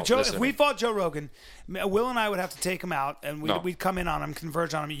 if No, Joe, listen. if we fought Joe Rogan, Will and I would have to take him out, and No. we'd come in on him,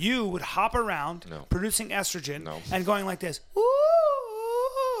 converge on him. You would hop around, No. producing estrogen, No. and going like this,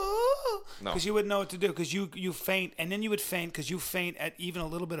 No. because you wouldn't know what to do, because you faint, and then you would faint because you faint at even a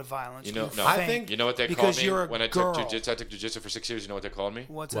little bit of violence. You know, would no. I faint think- You know what they call because me you're a when I girl. took jujitsu? I took jujitsu for 6 years. You know what they called me?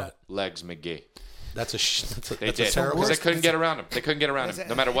 What's What? Legs McGee. That's a They that's did a terrible. because they worst- couldn't get around him. They couldn't get around him. That's-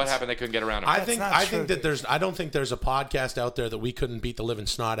 No matter what happened, they couldn't get around him. I That's think not I true. think that there's I don't think there's a podcast out there that we couldn't beat the living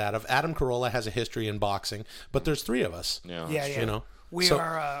snot out of. Adam Carolla has a history in boxing, but there's 3 of us. yeah. Yeah. You know. We So,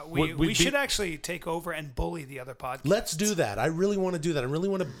 are. we We should beat- actually take over and bully the other podcast. Let's do that. I really want to do that. I really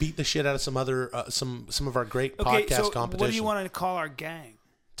want to beat the shit out of some other some of our great Okay, podcast so competition. what do you want to call our gang?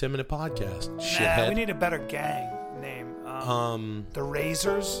 10-minute podcast. Nah, Shithead. we need a better gang name. The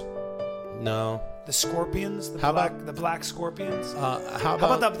Razors, No. the Scorpions, the How black, about- the Black Scorpions. How How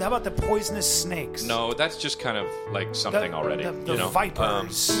about the poisonous snakes? No, that's just kind of like something already. the you know?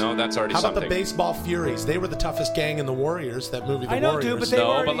 Vipers. No, that's already How about something. the Baseball Furies? They were the toughest gang in the Warriors. That movie, The I know, Warriors. dude, but they No,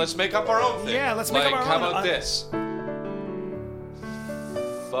 already- but let's make up our own thing. Yeah, let's make like, up our how own. about this?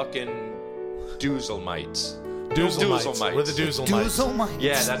 fucking Doozelmites. Doozlemites. We're the Doozlemites. Doozlemites.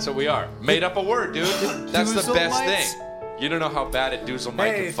 Yeah, that's what we are. Made up a word, dude. That's the best Doozlemites? thing. You don't know how bad a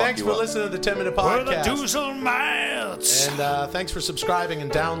Doozlemite Hey, can fuck thanks you for up. listening to the 10-Minute We're the Podcast. Doozlemites. And thanks for subscribing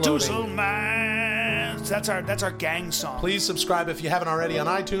and downloading. Doozlemites. That's our gang song. Please subscribe if you haven't already on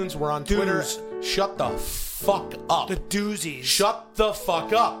iTunes. We're on Twitter. Shut the fuck up. The doozies. Shut the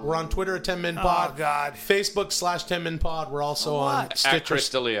fuck up. We're on Twitter at 10minpod. Oh, God. Facebook /10minpod. We're also on What? Stitcher. At Chris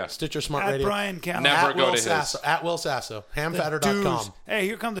D'Elia. Stitcher Smart At Radio. Brian Callen. Never At go Will to his. Sasso. At Will Sasso. Hamfatter.com. Doos. Hey,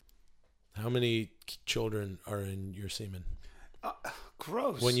 here come the How many children are in your semen?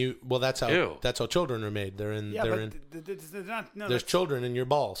 gross. That's how Ew. children are made. They're in. yeah, they're but in. they're not. No, There's that's- children in your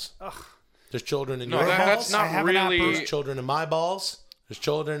balls. There's children in No, your that's balls. I not have an really. There's children in my balls. There's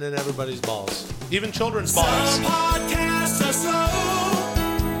children in everybody's balls. Even children's balls. Some podcasts are slow,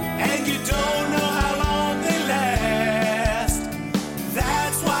 and you don't know how long they last.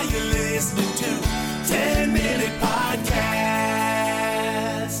 That's why you're listening to 10-Minute Podcast.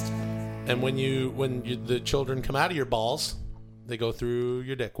 And when the children come out of your balls, they go through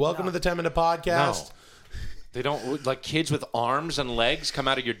your dick. Welcome to the 10-Minute Podcast. No. They don't, like, kids with arms and legs come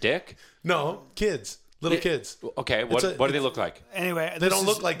out of your dick? No, kids. Little kids. Okay, what do they look like? Anyway, They don't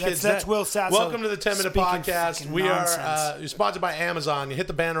look like kids. That's Will Sasso. Welcome to the 10-Minute speaking Podcast. fucking We nonsense. are sponsored by Amazon. You hit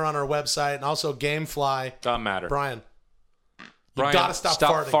the banner on our website, and also GameFly. Doesn't matter. Brian, Brian, gotta stop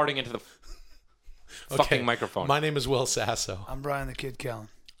farting. into the fucking microphone. My name is Will Sasso. I'm Brian the Kid Callen.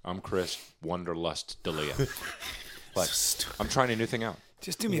 I'm Chris Wonderlust D'Elia. What? I'm trying a new thing out.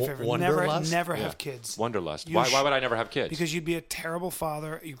 Just do me a favor. Wanderlust? Never have kids. Wonderlust. You Why sh- would I never have kids? Because you'd be a terrible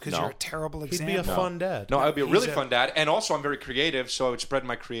father. Because No. you're a terrible He'd example. be a fun dad. No, I would be a He's really a- fun dad, and also I'm very creative, so I would spread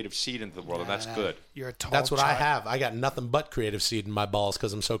my creative seed into the world, and that's good. You're a tall That's what I child. have. I got nothing but creative seed in my balls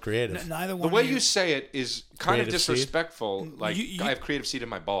because I'm so creative. Neither The one. way of you say it is kind of Creative seed? disrespectful. Like You- I have creative seed in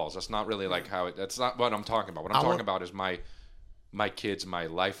my balls. That's not really like how it. That's not what I'm talking about. What I'm talking about is my kids, my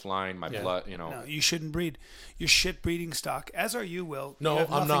lifeline, my blood. You know. No, you shouldn't breed. You're shit breeding stock, as are you, Will. No, you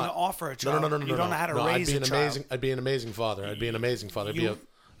have I'm nothing not. to offer a child. No. You don't know how to No, raise I'd be a an child. amazing. I'd be an amazing father. I'd be an amazing father. You-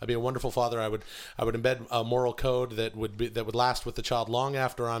 I'd be a wonderful father. I would embed a moral code that would last with the child long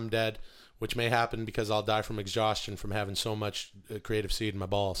after I'm dead, which may happen because I'll die from exhaustion from having so much creative seed in my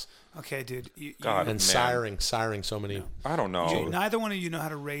balls Okay, dude. God. and Man. siring so many. I don't know. Neither one of you know how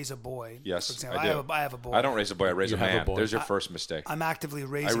to raise a boy. Yes, for example. I do. I have a boy. I don't raise a boy. I raise You a have a man. boy. There's your first mistake. I'm actively I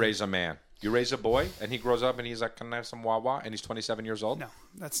raising. raise a man. You raise a boy, and he grows up, and he's like, "Can I have some Wawa?" And he's 27 years old. No,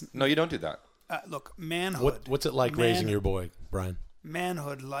 that's No, you don't do that. look. Manhood. What's it like raising your boy, Brian?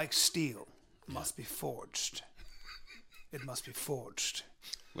 Manhood, like steel, must be forged. It must be forged.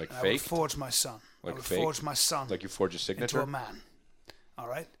 Like And I would fake. forge my son. Like I would fake? forge my son Like you forge a into signature. a man. All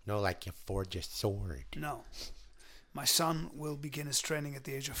right? No, like you forge a sword. No. My son will begin his training at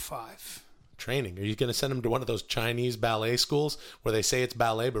the age of 5. Training? Are you going to send him to one of those Chinese ballet schools where they say it's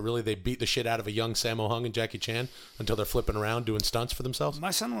ballet, but really they beat the shit out of a young Sammo Hung and Jackie Chan until they're flipping around doing stunts for themselves?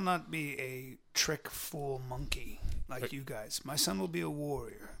 My son will not be a trick fool monkey like you guys. My son will be a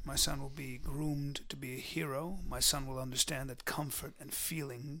warrior. My son will be groomed to be a hero. My son will understand that comfort and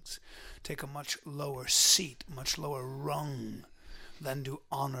feelings take a much lower seat, much lower rung than do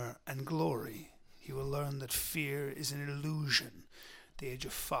honor and glory. He will learn that fear is an illusion. At the age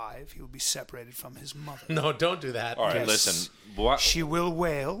of 5, he will be separated from his mother. No, don't do that. All right, Yes. listen. What? She will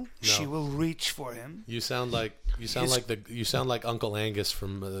wail. She will reach for him. You sound like Uncle Angus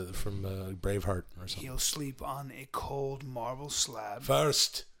from Braveheart or something. He'll sleep on a cold marble slab.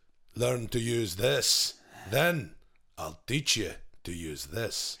 First, learn to use this. Then, I'll teach you to use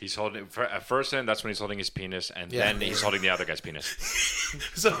this. He's holding at first, and that's when he's holding his penis, and Yeah. then he's holding the other guy's penis.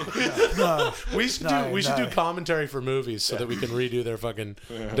 So we should do no. commentary for movies so that we can redo their fucking.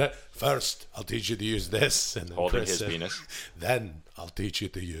 First, I'll teach you to use this, and then Holding Chris his said, penis, Then, I'll teach you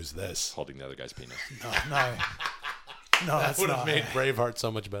to use this. holding the other guy's penis. No, That that's would have not. made Braveheart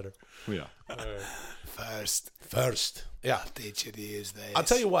so much better. Yeah. First, Yeah. Teach you to use this. I'll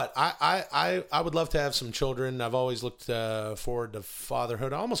tell you what, I would love to have some children. I've always looked forward to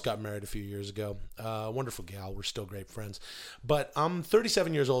fatherhood. I almost got married a few years ago. Wonderful gal. We're still great friends. But I'm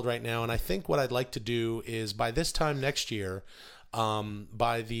 37 years old right now, and I think what I'd like to do is by this time next year,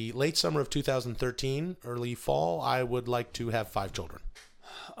 by the late summer of 2013, early fall, I would like to have 5 children.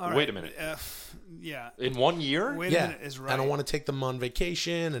 All right. Wait a minute. Yeah. In 1 year? Wait a minute is right. And I want to take them on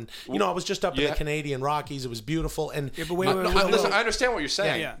vacation. And, I was just up in Yeah. the Canadian Rockies. It was beautiful. And Yeah, but wait, No, wait, listen, I understand what you're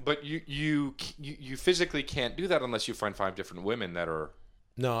saying, Yeah. but you physically can't do that unless you find 5 different women that are.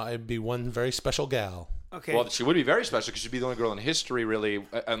 no, I'd be one very special gal. Okay. Well, she would be very special because she'd be the only girl in history, really,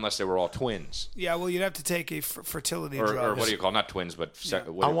 unless they were all twins. Yeah, well, you'd have to take a fertility Or drug. what do you call not twins, but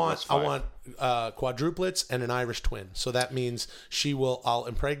I want quadruplets and an Irish twin. So that means I'll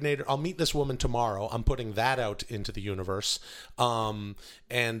impregnate her. I'll meet this woman tomorrow. I'm putting that out into the universe. And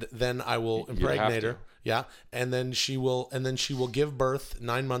then I will impregnate her. Yeah, and then she will give birth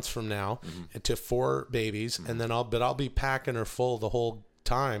 9 months from now to 4 babies, and then I'll be packing her full the whole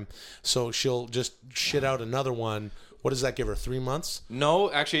time, so she'll just shit out another one. What does that give her? 3 months?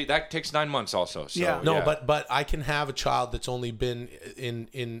 No, actually, that takes 9 months also. So, Yeah. No, but I can have a child that's only been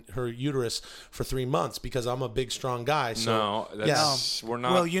in her uterus for 3 months because I'm a big, strong guy. So, we're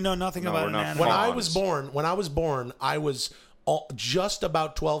not. Well, you know nothing about an animal. When I was born, I was just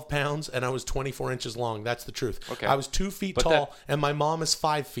about 12 pounds and I was 24 inches long. That's the truth. Okay. I was 2 feet tall and my mom is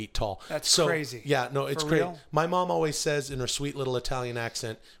 5 feet tall. That's crazy. Yeah, no, it's For crazy. real? My mom always says in her sweet little Italian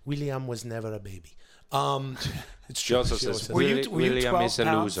accent, William was never a baby. It's She true. also She always says, says Were you William 12 is a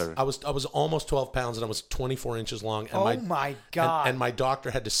pounds? loser. I was almost 12 pounds and I was 24 inches long. And Oh my God. And my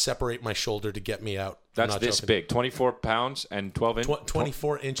doctor had to separate my shoulder to get me out. I'm That's not this joking. big. 24 pounds and 12 inches.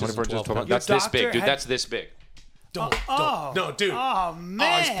 24 inches and 24 12 12 pounds. That's this doctor big, dude. had- That's this big. Don't. No, dude. Oh,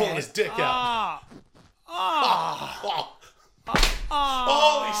 man. he's pulling his dick out. Oh,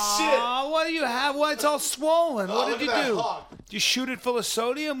 Holy shit. what do you have? What? It's all swollen. What look did you at that do? hog. Did you shoot it full of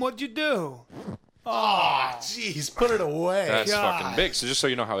sodium? What'd you do? Oh, jeez. Put it away. That's God. fucking big. So just so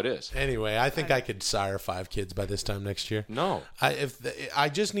you know how it is. Anyway, I think I could sire 5 kids by this time next year. No. I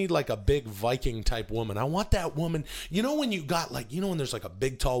just need like a big Viking type woman. I want that woman. You know when you got like, when there's like a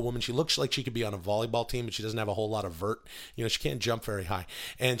big tall woman, she looks like she could be on a volleyball team, but she doesn't have a whole lot of vert. She can't jump very high,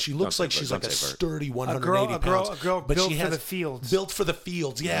 and she looks Don't like say she's vert. like a Don't say vert. sturdy 180 pounds. A girl but built she for has the fields. Built for the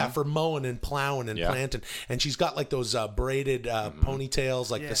fields, yeah, for mowing and plowing and planting. And she's got like those braided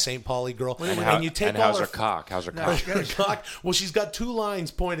ponytails, like the St. Pauli girl. And you take all how's her her cock? How's her cock? her cock. Well, she's got 2 lines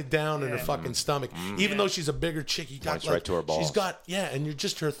pointed down in her fucking stomach. Even though she's a bigger chick, you got Points like, right to her balls. She's got and you're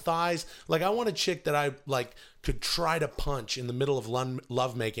just her thighs. Like I want a chick that I like could try to punch in the middle of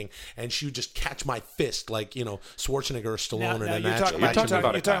love making, and she would just catch my fist, like Schwarzenegger or Stallone in a you're match. talking You're about, talking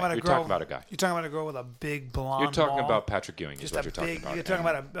about a you're talking guy. about a You're girl. talking about a guy. You're talking about a girl with a big blonde. You're talking ball. about Patrick Ewing. Is Just what a you're talking big. about. You're talking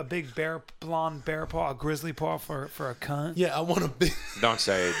about a big blonde bear paw, a grizzly paw for a cunt. Yeah, I want a big. Don't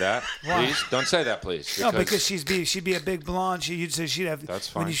say that, please. Don't say that, please. No, because she'd be a big blonde. She'd have.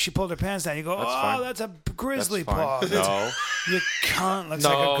 That's When fine. she pulled her pants down, you go, fine. that's a grizzly That's paw. fine. No. You cunt looks No,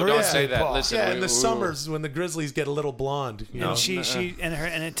 like a don't grizzly say that. paw. Listen. Yeah, in the Ooh. summers when the grizzlies get a little blonde. And she it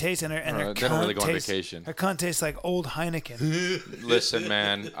tastes and her they cunt don't really go on tastes, vacation. Her cunt tastes like old Heineken. Listen,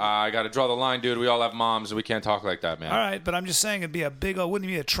 man. I got to draw the line, dude. We all have moms, and we can't talk like that, man. All right, but I'm just saying it'd be a big old, wouldn't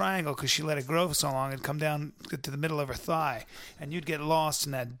it be a triangle because she let it grow for so long and come down to the middle of her thigh, and you'd get lost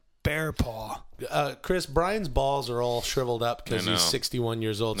in that bear paw. Chris, Brian's balls are all shriveled up because I know. he's 61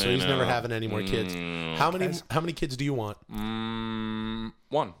 years old, so I he's never know. having any more kids. How many kids do you want?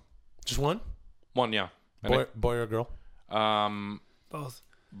 One. Just one? One, yeah. And Boy or girl? Both.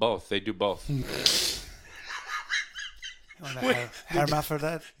 both. They do both.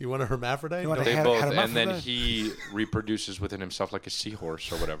 Hermaphrodite? You want a hermaphrodite? You want No. a They both, hermaphrodite? and then he reproduces within himself like a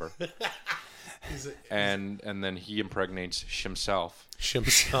seahorse or whatever. And then he impregnates himself,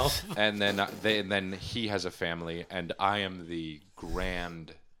 himself. and then he has a family, and I am the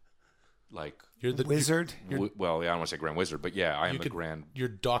grand, like, You're the Wizard? well, yeah, I don't want to say grand wizard, but yeah, I am the grand. You're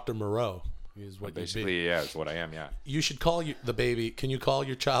Dr. Moreau. Is what you'd be. Basically, yeah, is what I am. Yeah. You should call the baby. Can you call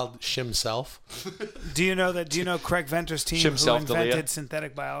your child Shimself? Do you know Craig Venter's team Shimself, who invented Dalia.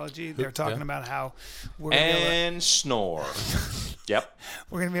 synthetic biology? They're talking Yeah. about how we're gonna be able to, And snore. Yep.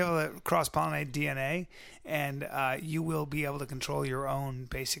 we're going to be able to cross-pollinate DNA, and you will be able to control your own,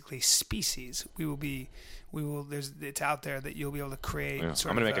 basically, species. It's out there that you'll be able to create. Yeah. I'm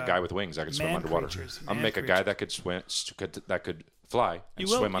sort gonna of, make a guy with wings. I can swim man underwater. creatures, I'm gonna man make a guy creatures. that could swim, that could fly and You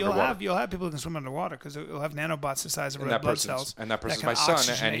will. swim underwater. You'll have people who can swim underwater because you'll have nanobots the size of and red that blood person's cells. and that person's can my son, and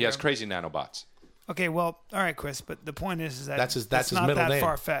oxygenate he has your- crazy nanobots. Okay, well, all right, Chris, but the point is that That's his it's not middle that name.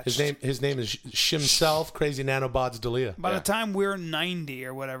 far-fetched. His name is Shimself. Crazy Nanobots Dalia. By the time we're 90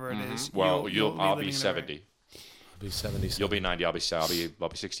 or whatever it is, Well, I'll living be in 70. I'll be 70. You'll be 90. I'll be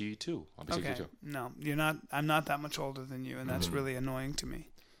 62. I'll be Okay, 62. no, you're not. I'm not that much older than you, and that's really annoying to me.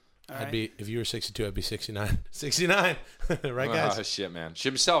 All right? I'd be if you were 62. I'd be 69. 69, right, guys? Oh shit, man.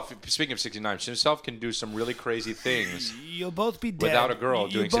 Himself. Speaking of 69, himself can do some really crazy things. You'll both be dead Without a girl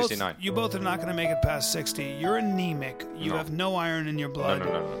doing 69. You both are not going to make it past 60. You're anemic. You No. have no iron in your blood.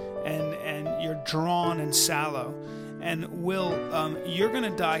 No. And you're drawn and sallow. And Will, you're going to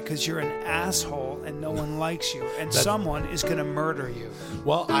die because you're an asshole and no one likes you. And someone is going to murder you.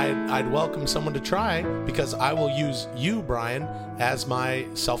 Well, I'd welcome someone to try, because I will use you, Brian, as my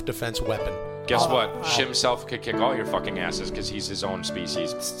self-defense weapon. Guess what? Shimself could kick all your fucking asses because he's his own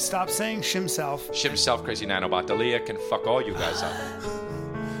species. Stop saying Shimself. Shimself, Crazy Nanobot Dalia can fuck all you guys up.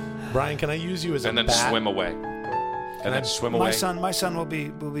 Brian, can I use you as and a then bat? swim away. And then swim away. My son will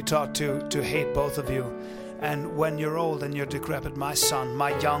be taught to hate both of you. And when you're old and you're decrepit, my son,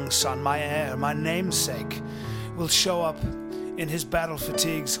 my young son, my heir, my namesake, will show up in his battle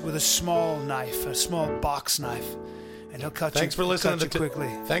fatigues with a small knife, a small box knife. And he'll cut Thanks for listening to quickly.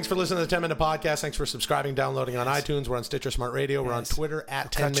 Thanks for listening to the 10 Minute Podcast. Thanks for subscribing, downloading on iTunes. We're on Stitcher Smart Radio. We're on Twitter at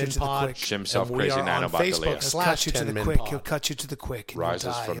 10 Min Pod. Shimself, and we Crazy are on Nanobot Facebook He'll cut Dalia. you to the /10 quick. Min He'll Pod. cut you to the quick. And Rises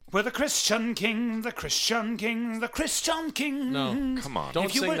you'll die. from- We're the Christian King, the Christian King, the Christian King. No, Come on. Don't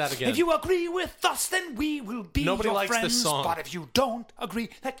sing that again. If you agree with us, then we will be Nobody your likes friends. this song. But if you don't agree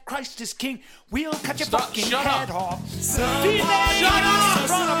that Christ is King, we'll cut your Stop. fucking Shut head up. off. Some Be there podcasts in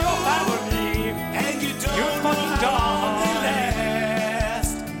front of your family. and you don't You know fucking how long they dog.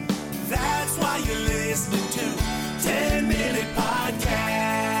 last. That's why you're listening to 10 Minute Podcast.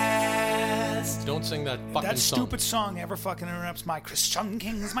 Don't sing that fucking That song. stupid song ever fucking interrupts my Christian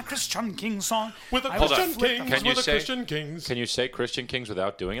King song. With a I will Christian flip Kings, the- Can you with a say- Christian Kings. Can you say Christian Kings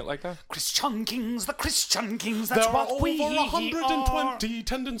without doing it like that? Christian Kings, the Christian Kings, that's There are what over we 120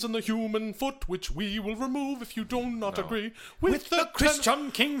 tendons in the human foot, which we will remove if you do not agree With the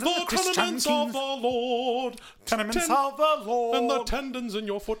Christian Kings and the Christian tenements Kings. of the Lord. Tenements of the Lord. And the tendons in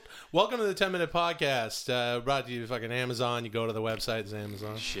your foot. Welcome to the 10 Minute Podcast. Brought to you by fucking Amazon. You go to the website, it's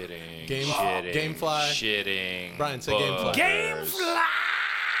Amazon. Shitting. Gamefly. Shitting. Brian, say Gamefly. Gamefly.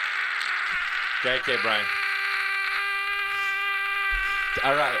 Okay, Brian.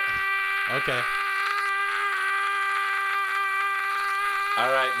 All right. Okay.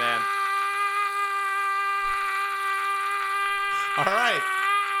 All right, man. All right.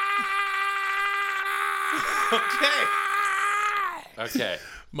 Okay. Okay.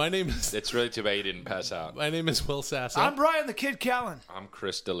 My name is It's really too bad you didn't pass out. Will Sasso. I'm Brian the Kid Callen. I'm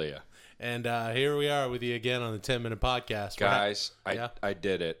Chris D'Elia. And here we are with you again on the 10 Minute Podcast. Guys, Yeah. I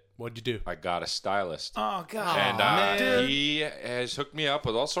did it. What'd you do? I got a stylist. Oh, God. And man. he has hooked me up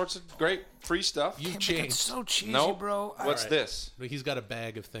with all sorts of great free stuff. You It's changed. so cheesy, Nope. bro. What's this? He's got a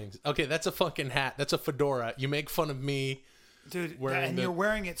bag of things. Okay, that's a fucking hat. That's a fedora. You make fun of me. Dude, Wearing and the- you're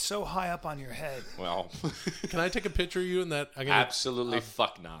wearing it so high up on your head. Well, Can I take a picture of you in that? I'm gonna, absolutely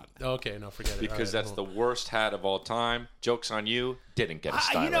fuck not. Okay, no, forget it. Because All right, that's cool. the worst hat of all time. Joke's on you. Didn't get a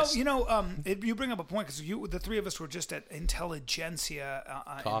stylist. You bring up a point because the three of us were just at Intelligentsia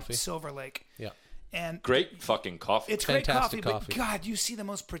Coffee. in Silver Lake. Yeah. And Great fucking coffee. it's great Fantastic coffee, coffee. but God, you see the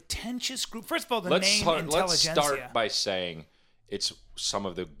most pretentious group. First of all, the let's name start, Intelligentsia. let's start by saying it's some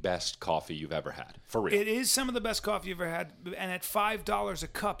of the best coffee you've ever had. For real. It is some of the best coffee you've ever had, and at $5 a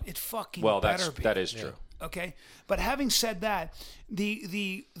cup, it fucking well, better be. that is true. Okay, but having said that,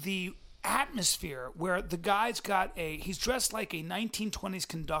 the atmosphere where the guy's got he's dressed like a 1920s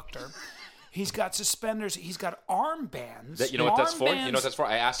conductor. He's got suspenders. He's got armbands. You know what that's for? You know Armbands. what that's for?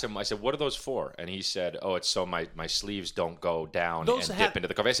 I asked him, I said, what are those for? And he said, oh, it's so my sleeves don't go down Those and had- dip into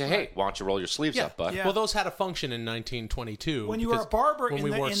the coffee. I said, hey, why don't you roll your sleeves up, bud? Yeah. Well, those had a function in 1922. When you were a because barber when in,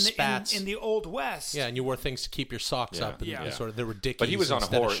 we the, wore in, the, spats. in the Old West. Yeah, and you wore things to keep your socks up. And Yeah. sort of, they were dickies. But he was on a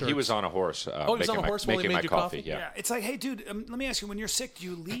instead of horse. He shirts. was on a horse. he was on a horse while he making made my you coffee. coffee? Yeah. Yeah, it's like, hey, dude, let me ask you: when you're sick, do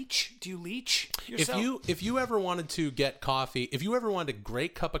you leech? Do you leech yourself? If you ever wanted to get coffee, if you ever wanted a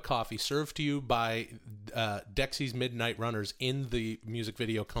great cup of coffee served to you by Dexy's Midnight Runners in the music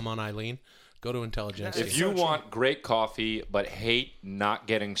video "Come On Eileen," go to Intelligentsia. If you so want great coffee but hate not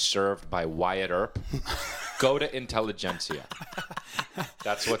getting served by Wyatt Earp, go to Intelligentsia.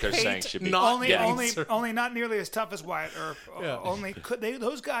 That's what they're saying should be. not only, getting only, served. only not nearly as tough as Wyatt Earp. Yeah. Only could they?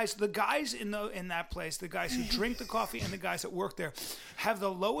 Those guys, the guys in that place, the guys who drink the coffee and the guys that work there, have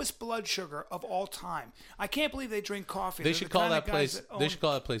the lowest blood sugar of all time. I can't believe they drink coffee. They They're should the call kind that of guys place. that They own- should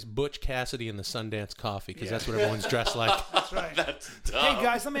call that place Butch Cassidy and the Sundance Coffee because that's what everyone's dressed like. That's right. Hey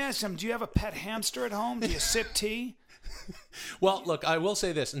guys, let me ask you something. Do you have a pet hamster at home? Do you sip tea? Well, look, I will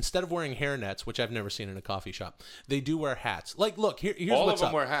say this: instead of wearing hairnets, which I've never seen in a coffee shop, they do wear hats. Like, look, here's All of what's them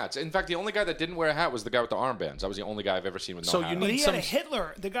up. wear hats. In fact, the only guy that didn't wear a hat was the guy with the armbands. That was the only guy I've ever seen with no So hat. you But need he some. had a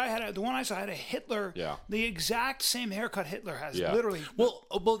Hitler. The guy had the one I saw had a Hitler. Yeah. The exact same haircut Hitler has. Yeah. Literally. Well,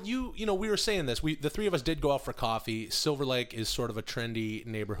 you know, we were saying this. The three of us did go out for coffee. Silver Lake is sort of a trendy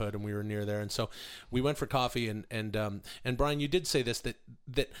neighborhood, and we were near there, and so we went for coffee. And Brian, you did say this that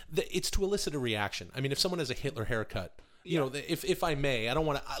it's to elicit a reaction. I mean, if someone has a Hitler haircut, you know, if I may, I don't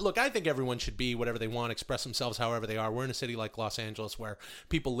want to look. I think everyone should be whatever they want, express themselves however they are. We're in a city like Los Angeles where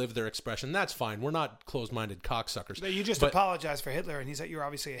people live their expression. That's fine. We're not closed-minded cocksuckers. You just apologized for Hitler, and he said you're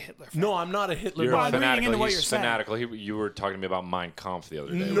obviously a Hitler fan. No, I'm not a Hitler. You're fan. fanatical. what He's you're saying. fanatical. You were talking to me about Mein Kampf the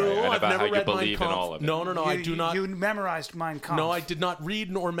other day, No, right? And I've about never how read you believe Mein in Kampf. all of it. No, I do not. You memorized Mein Kampf. No, I did not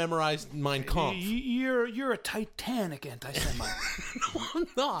read nor memorize Mein Kampf. You're a Titanic anti-Semite. No, I'm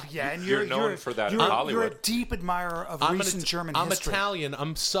not. Yeah, and You're known for that in You're Hollywood. a deep admirer of recent German I'm history. Italian.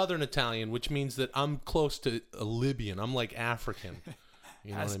 I'm Southern Italian, which means that I'm close to a Libyan. I'm like African.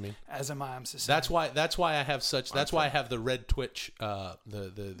 You know what I mean? As am I. I'm Sicilian. That's why I have such. That's why I have the red twitch.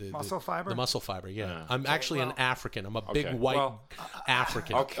 The muscle fiber. The muscle fiber. Yeah. I'm actually an African. I'm a Okay. big white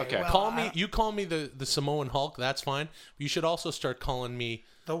African. Okay. You call me the Samoan Hulk. That's fine. You should also start calling me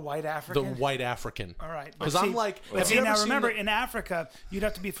the white African. the white African. All right, Because I'm like. But have see, you now ever remember, seen in Africa, you'd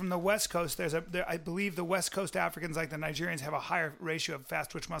have to be from the West Coast. I believe the West Coast Africans, like the Nigerians, have a higher ratio of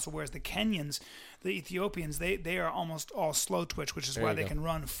fast twitch muscle, whereas the Kenyans, the Ethiopians, they are almost all slow twitch, which is why they can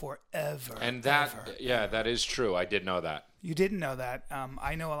run forever. And that is true. I did know that. You didn't know that.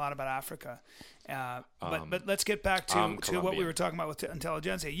 I know a lot about Africa. But let's get back to what we Colombian. were talking about with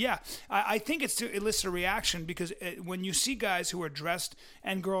intelligentsia. Yeah, I think it elicits a reaction because when you see guys who are dressed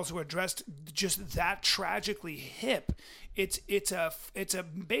and girls who are dressed just that tragically hip, it's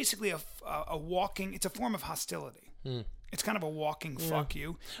basically a walking. It's a form of hostility. It's kind of a walking fuck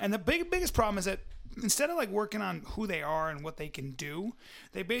you. And the biggest problem is that instead of like working on who they are and what they can do,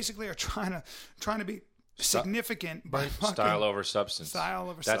 they basically are trying to be significant by Style over substance. Style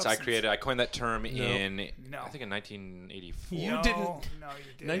over That's substance. I coined that term in No. I think in 1984. You No, didn't. No,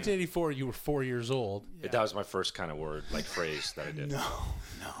 you didn't. 1984. You were 4 years old. That was my first kind of word, like phrase that I did.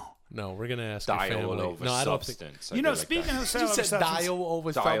 No, we're gonna ask your Dial family. over No, I don't think. substance. You know, speaking of style You over said substance, dial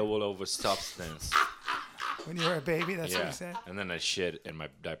over. Dial over substance. when you were a baby, that's what Yeah. you said. And then I shit in my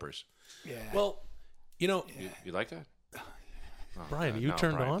diapers. Yeah. Well, you know, You like that? Brian, you No,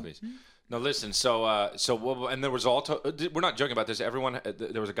 turned Brian, on. please. No, listen. So, and there was we're not joking about this. Everyone,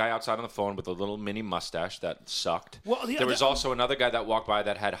 there was a guy outside on the phone with a little mini mustache that sucked. Well, there was also another guy that walked by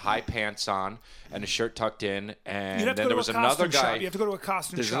that had high pants on and a shirt tucked in, and You'd have to then go there to was a another costume shop. guy. You have to go to a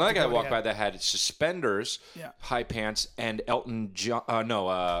costume There's shop. another to guy go that walked to by that had suspenders, Yeah. high pants, and Elton John. John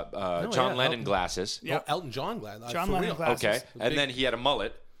yeah, Lennon Elton. glasses. Oh, Elton John glad. John for Lennon real. glasses. Okay, and then he had a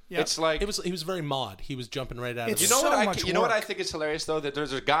mullet. Yeah. It's like He was very mod. He was jumping right out of It's it. You know so what? much You know what I work. think is hilarious though, that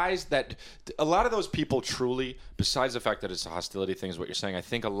there's guys that a lot of those people truly, besides the fact that it's a hostility thing, is what you're saying. I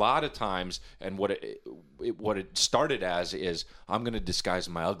think a lot of times, and what it started as is, I'm going to disguise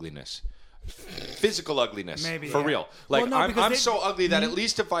my ugliness. Physical ugliness, Maybe, for yeah. real. Like Well, no, I'm because so ugly that at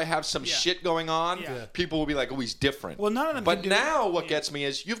least if I have some Yeah. shit going on, Yeah. people will be like, "Oh, he's different." Well, none of them But can do now, what gets me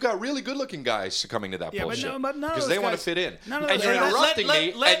is you've got really good-looking guys succumbing to that Yeah, but bullshit no- but none of because those they want to guys- fit in, none of and those you're guys- interrupting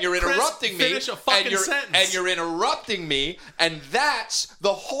me, let and you're Chris interrupting me, finish a fucking and you're sentence. interrupting me, and that's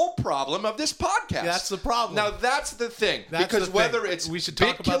the whole problem of this podcast. That's the problem. Now that's the thing, That's because the whether thing. it's We should Big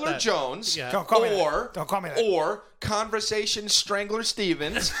talk about Killer that. Jones Yeah. Don't call me that. or Don't call me that. or Conversation Strangler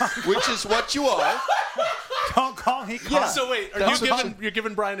Stevens, which is what you are. Don't call me. Yeah. So wait, Don't call- you're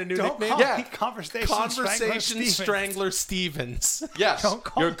giving Brian a new Don't nickname? call Yeah. me Conversation Conversation Strangler Strangler Stevens. Yes, Don't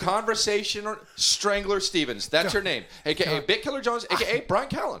call your me- Conversation Strangler Stevens. That's your name, aka Big Killer Jones, aka Brian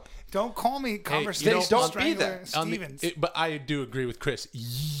Callen. Don't call me Conversation you know, don't be Strangler that. Stevens. But I do agree with Chris.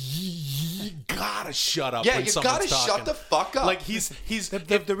 You gotta shut up. Yeah, when you someone's gotta shut talking. the fuck up. Like he's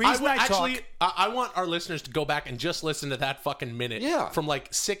the reason I actually talk- I want our listeners to go back and just listen to that fucking minute. Yeah. From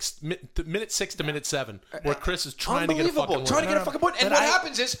like minute 6 to minute 7, where Chris is trying to get a Unbelievable. fucking Trying to word. get a fucking point. And But what I-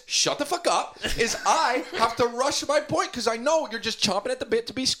 happens is, shut the fuck up, is I have to rush my point because I know you're just chomping at the bit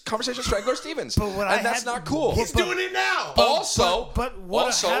to be Conversation Strangler Stevens. But what I and that's had- not cool. He's doing it now. Also, but what I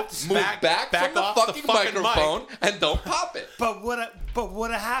also have to- move Back- back back from the off the fucking fucking mic. microphone and don't pop it. But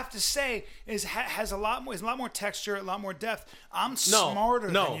what I have to say is has a lot more texture, a lot more depth. I'm smarter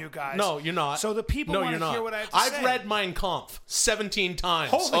than you guys. No, you're not. So the people no, want you're to not. hear what I have to I've say. read Mein Kampf 17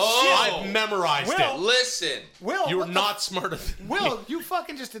 times. Holy Oh. shit! I've memorized Will, it. Listen. Will, You're what the not smarter than me. Will, you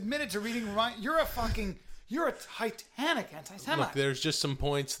fucking just admitted to reading. You're a Titanic anti-Semite. Look, there's just some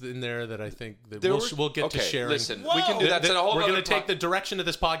points in there that I think that There we'll get to okay, sharing. Listen, Whoa. we can do that. That's a whole We're other going to take the direction of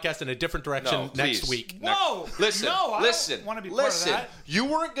this podcast in a different direction No, next please. week. Whoa! Listen, No, I don't listen, wanna be part of listen. that. You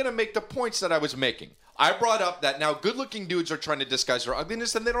weren't going to make the points that I was making. I brought up that now good-looking dudes are trying to disguise their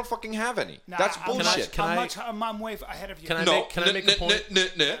ugliness, and they don't fucking have any. Nah, That's I'm bullshit. I'm way ahead of you. Can I No, make a point? Can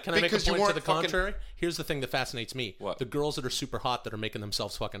I make a because you point to weren't the fucking- contrary? Here's the thing that fascinates me. What? The girls that are super hot that are making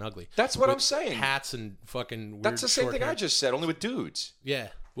themselves fucking ugly. That's what With I'm saying. Hats and fucking weird That's the same short thing hair. I just said, only with dudes. Yeah.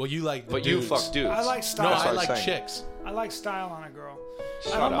 Well, you like the But dudes. you fuck dudes. I like No, style. I what like I'm saying. chicks. I like style on a girl.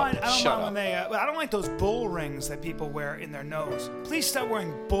 Shut I don't up. mind. I don't Shut mind up. when they. I don't like those bull rings that people wear in their nose. Please stop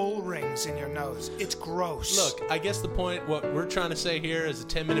wearing bull rings in your nose. It's gross. Look, I guess the point, what we're trying to say here as a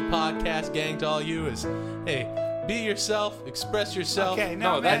 10-minute podcast, gang, to all you is, hey, be yourself, express yourself. Okay,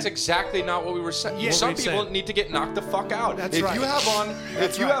 No, no, that's man. exactly not what we were saying. Yeah. Some What were we people saying? need to get knocked the fuck out. That's if right. you have on,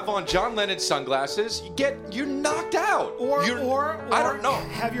 That's if you right. have on John Lennon sunglasses, you're knocked out. Or I don't know.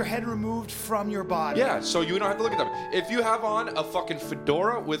 have your head removed from your body. Yeah, so you don't have to look at them. If you have on a fucking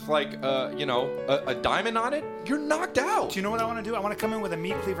fedora with like, a diamond on it, you're knocked out. Do you know what I want to do? I want to come in with a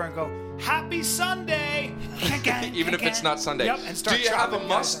meat cleaver and go, "Happy Sunday!" Even if it's not Sunday. Yep, and start Do you have a chopping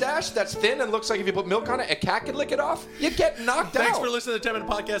guys up. mustache that's thin and looks like if you put milk on it, a cat could lick it off? You get knocked Thanks out. for listening to the 10-Minute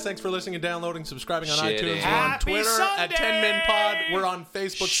Podcast. Thanks for listening and downloading, subscribing on Shitting. iTunes. We're on Happy Twitter Sunday! at 10min pod. We're on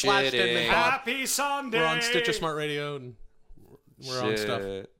Facebook / 10min Shitting. pod. Happy Sunday. We're on Stitcher Smart Radio, and we're on stuff.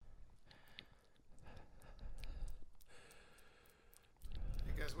 Shit.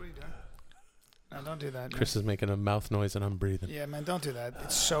 Hey guys, what are you doing? No, don't do that. man. Chris is making a mouth noise, and I'm breathing. Yeah, man, don't do that.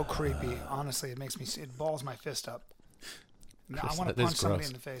 It's so creepy. Honestly, it makes me. It balls my fist up. No, I Chris, want to that is punch somebody gross.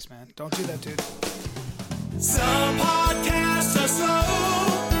 in the face, man. Don't do that, dude. Some podcasts are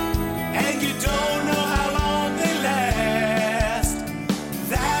slow, and you don't know how long they last.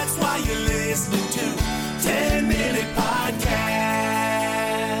 That's why you're listening to 10-Minute Podcast.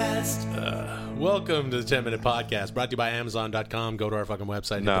 Welcome to the 10-Minute Podcast, brought to you by Amazon.com. Go to our fucking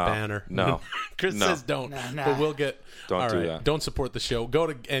website, hit No, the banner. no, Chris no. says don't, Nah. but we'll get. Don't all do right, that. Don't support the show. Go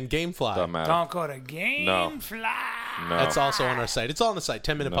to and GameFly. Doesn't matter. Don't go to GameFly. No. That's also on our site. It's all on the site,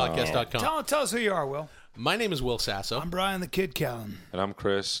 10minutepodcast.com. Tell us who you are, Will. My name is Will Sasso. I'm Brian the Kid Callen. And I'm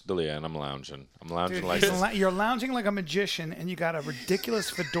Chris D'Elia, and I'm lounging. I'm lounging Dude, like he's this. you're lounging like a magician, and you got a ridiculous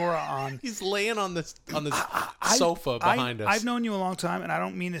fedora on. He's laying on this sofa behind us. I've known you a long time, and I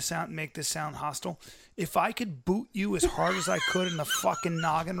don't mean to make this sound hostile. If I could boot you as hard as I could in the fucking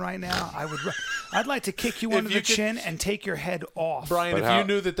noggin right now, I would. I'd like to kick you under you the could- chin and take your head off. Brian, But if how- you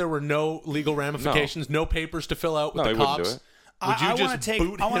knew that there were no legal ramifications, no papers to fill out with No, the he wouldn't cops, do it. would you I just want to take.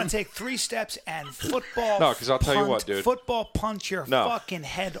 boot I want him? to take 3 steps and football. No, 'cause I'll tell you punt- what, dude. Football punch your No. fucking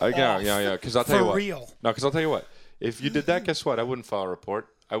head Yeah, off. yeah. Because I'll tell you For what. real. No, because I'll tell you what. If you did that, guess what? I wouldn't file a report.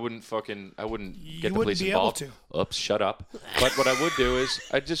 I wouldn't get the wouldn't police be able involved. to. Oops, shut up. But what I would do is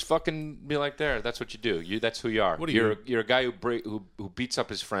I'd just fucking be like, there. That's what you do. That's who you are. What are you? You're a guy who beats up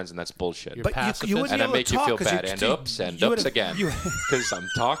his friends, and that's bullshit. You're But pacifist. you wouldn't And be I able make to you talk feel 'cause bad. And oops, again. Because I'm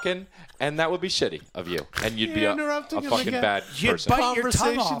talking, and that would be shitty of you. And you'd be You're a interrupting him fucking again. bad You'd person. bite your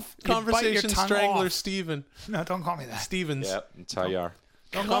tongue off. You'd bite your Conversation tongue strangler off. Steven. No, don't call me that. Stevens. Yep, that's how you are.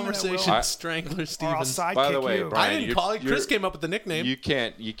 Don't call me that, Conversation Will. strangler Or I'll Stevens. sidekick By the way, you. Brian, I didn't you're- call it. Chris you're- came up with the nickname. You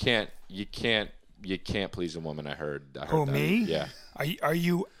can't please a woman. I heard Who, that. me? Yeah. Are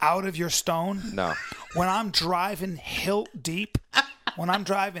you out of your stone? No. When I'm driving hilt deep,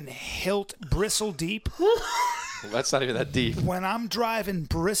 bristle deep, That's not even that deep. when I'm driving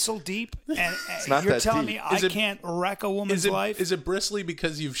bristle deep, and not you're that telling deep. me I Is it- can't wreck a woman's life? Is it bristly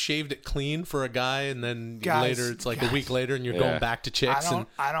because you've shaved it clean for a guy, and then Guys, later it's like a week later, and you're Yeah. going back to chicks, and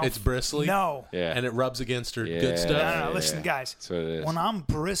I don't. it's bristly? No. Yeah. And it rubs against her Yeah. good stuff? No. Yeah. Listen, guys. That's what it is. When I'm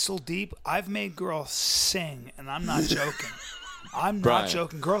bristle deep, I've made girls sing, and I'm not joking. I'm not Brian.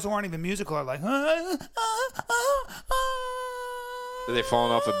 joking. Girls who aren't even musical are like, Are they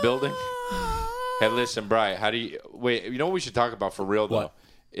falling off a building? Hey, listen, Brian. How do you wait? You know what we should talk about for real though What?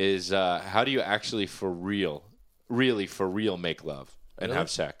 is how do you actually really for real make love and Really? have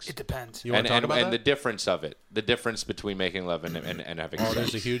sex? It depends. You want to talk about and that? the difference of it, the difference between making love and having Oh, sex.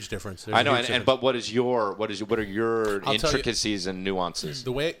 there's a huge difference. There's I a know, huge and difference. but what are your I'll tell you- intricacies and nuances?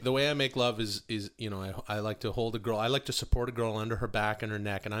 The way I make love is I like to hold a girl. I like to support a girl under her back and her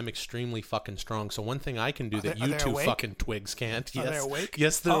neck, and I'm extremely fucking strong. So one thing I can do that are you they two awake? fucking twigs can't. Are Yes, they awake?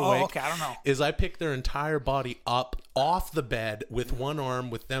 Yes, they're Oh, awake. okay, I don't know. Is I pick their entire body up off the bed with one arm,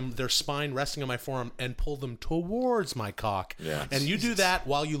 with their spine resting on my forearm, and pull them towards my cock. Yeah. And you do that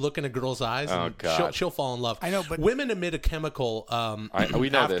while you look in a girl's eyes, Oh, and God. she'll fall in love. I know, but- women emit a chemical. We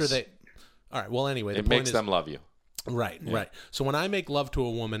know after this. they. All right. Well, anyway, the It point makes is, them love you. Right. So when I make love to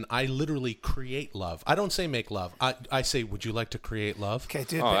a woman, I literally create love. I don't say make love. I say, would you like to create love? Okay,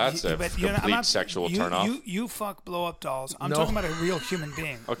 dude. Oh, that's a you're not- I'm complete not- sexual you, turnoff. You fuck blow up dolls. I'm No. talking about a real human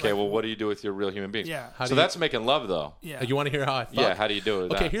being. Okay, well, what do you do with your real human beings? Yeah. How So do you- that's making love, though. Yeah. You want to hear how I fuck? Yeah, how do you do it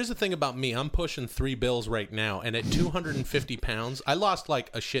with Okay, that? here's the thing about me. I'm pushing 3 bills right now, and at 250 pounds, I lost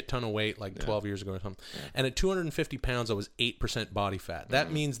like a shit ton of weight like 12 years ago or something. And at 250 pounds, I was 8% body fat.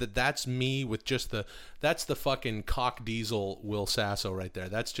 That means that's me with just that's the fucking cock diesel Will Sasso right there.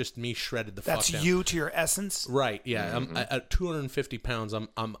 That's just me shredded the fuck down. That's you to your essence. Right. Yeah. I'm at 250 pounds.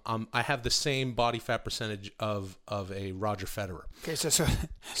 I have the same body fat percentage of a Roger Federer. Okay. So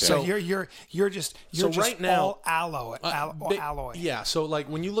you're just right now all alloy. Yeah. So like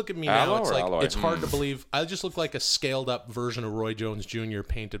when you look at me Alloy now, it's like alloy? it's hard to believe. I just look like a scaled up version of Roy Jones Jr.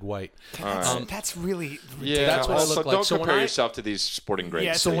 painted white. That's really ridiculous. Yeah, That's what I look like. Don't So compare when yourself to these sporting greats.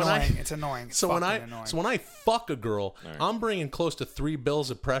 Yeah, it's So when annoying. It's annoying. So when I fuck a girl, I'm bringing close to 3 bills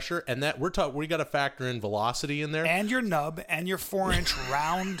of pressure, and that we got to factor in velocity in there. and your nub and your 4-inch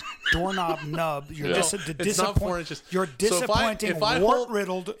round doorknob nub, It's not 4 inches. Your So disappointing if I hold-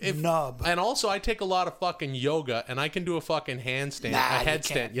 wart-riddled nub. And also, I take a lot of fucking yoga, and I can do a fucking handstand, Nah, a you headstand.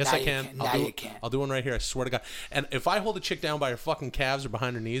 can't. Yes, Nah, I you can. can't. Nah, you can't. I'll do one right here. I swear to God. And if I hold a chick down by her fucking calves or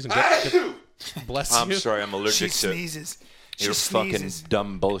behind her knees and bless I'm you. sorry, I'm allergic She to sneezes. your She fucking sneezes.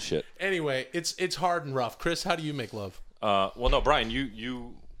 dumb bullshit. Anyway, it's hard and rough. Chris, how do you make love? Well, no, Brian,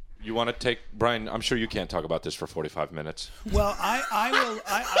 you want to take Brian? I'm sure you can't talk about this for 45 minutes. Well, I will.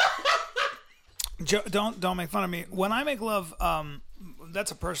 Joe, don't make fun of me. When I make love,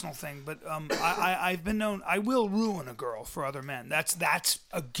 that's a personal thing. But I've been known. I will ruin a girl for other men. That's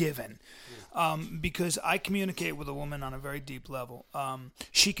a given. Because I communicate with a woman on a very deep level.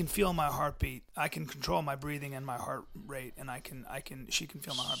 She can feel my heartbeat. I can control my breathing and my heart rate, and she can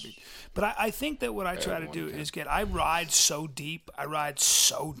feel my heartbeat. But I think that what I try to do is I ride so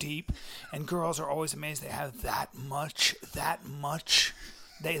deep, and girls are always amazed they have that much.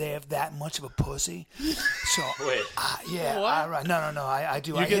 They have that much of a pussy. So Wait. yeah, What? no, I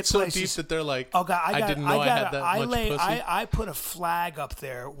do. You I get hit so places. deep that they're like, Oh God, I didn't know I had that much pussy. I put a flag up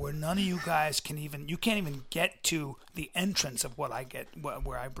there where none of you guys can even. You can't even get to the entrance of what I get,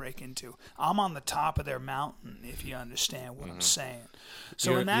 where I break into. I'm on the top of their mountain, if you understand what I'm saying.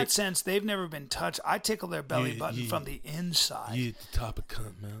 So in that sense, they've never been touched. I tickle their belly button from the inside. You at the top of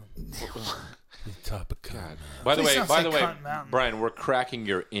Cunt Mountain. The top of Cunt Mountain. By the Please way, don't say Cunt Mountain. Brian, we're cracking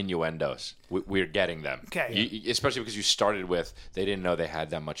your innuendos. We're getting them. Okay. Especially because you started with they didn't know they had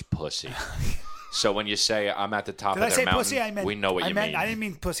that much pussy. So when you say I'm at the top Did of I their say mountain, pussy? I meant. we know what you mean. I didn't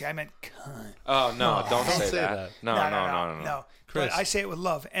mean pussy. I meant cunt. Oh no! Don't say say that. that. No. Chris. But I say it with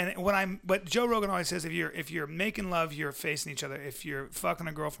love, and but Joe Rogan always says if you're making love, you're facing each other. If you're fucking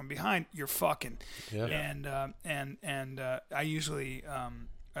a girl from behind, you're fucking. Yeah. And I usually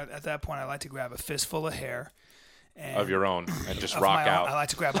at that point I like to grab a fistful of hair. And Of your own and just of rock my own. out. I like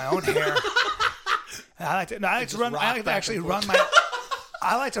to grab my own hair. I like to run. I like to actually run my.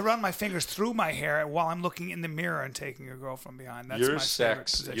 I like to run my fingers through my hair while I'm looking in the mirror and taking a girl from behind. That's Your my favorite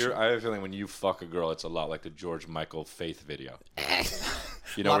sex. position. I have a feeling when you fuck a girl, it's a lot like the George Michael Faith video.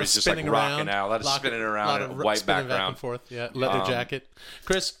 You know, Lot where of he's just like spinning rocking around, out, a lot of spinning around, lot and of white spinning back and background. forth. Yeah, leather jacket.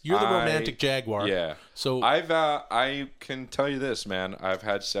 Chris, you're the romantic jaguar. Yeah. So I can tell you this, man. I've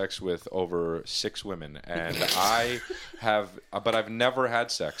had sex with over 6 women, and but I've never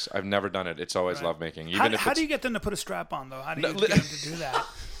had sex. I've never done it. It's always lovemaking. Even How do you get them to put a strap on though? How do you get them to do that?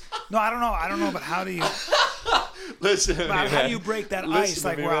 No, I don't know, but how do you? Listen to me, How man. do you break that Listen ice? to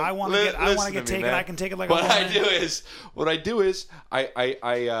Like me, where man. I want to get Listen to me, taken, man. I can take it like What a woman. What I do is,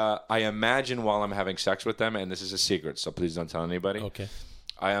 I imagine while I'm having sex with them, and this is a secret, so please don't tell anybody. okay.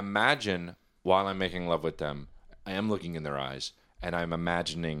 I imagine while I'm making love with them, I am looking in their eyes, and I'm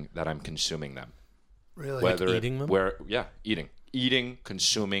imagining that I'm consuming them. Really? Whether eating them? eating,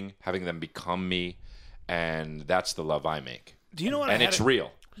 consuming, having them become me, and that's the love I make. Do you know what? And it's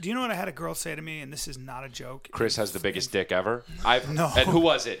real. Do you know what I had a girl say to me? And this is not a joke. Chris has the biggest dick ever. No. And who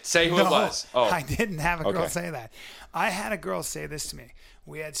was it? Say who it was. Oh, I didn't have a girl Okay. say that. I had a girl say this to me.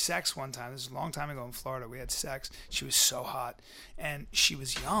 We had sex one time. This was a long time ago in Florida. We had sex. She was so hot, and she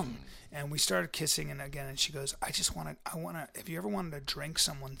was young. And we started kissing, and she goes, "I want to. Have you ever wanted to drink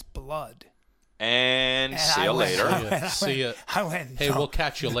someone's blood?" and see you later. See ya. I went, Hey, no. we'll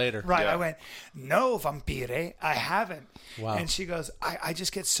catch you later. Right. Yeah. I went, no, vampire, I haven't. Wow. And she goes, I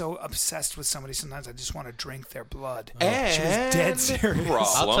just get so obsessed with somebody. Sometimes I just want to drink their blood. And She was dead serious.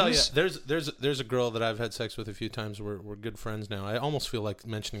 I'll tell you, Problems. there's a girl that I've had sex with a few times. We're good friends now. I almost feel like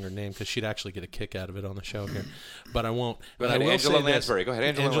mentioning her name because she'd actually get a kick out of it on the show here, but I won't. Go But ahead, I will Angela say this. Lansbury. Go ahead,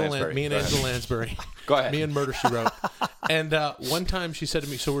 Angela Lansbury. Me and Go ahead. Angela Lansbury. Go ahead. Me and Murder, She Wrote. And one time she said to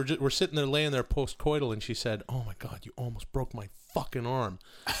me, so we're sitting there laying there post-coital, and she said, "Oh my God, you almost broke my fucking arm."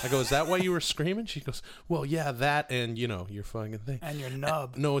 I go, "Is that why you were screaming?" She goes, "Well, yeah, that and your fucking thing." And your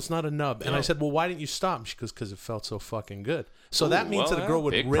nub. No, it's not a nub. And I said, "Well, why didn't you stop?" And she goes, "Because it felt so fucking good." So that means well, that a girl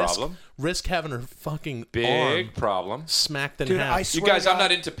would big risk problem. having her fucking arm Big problem. smacked in Dude, half. I You swear guys, to I'm God-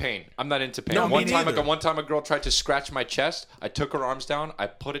 not into pain. I'm not into pain. No, me one time neither. a girl tried to scratch my chest. I took her arms down. I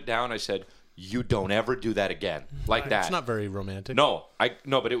put it down. I said, you don't ever do that again. Like that. It's not very romantic. No,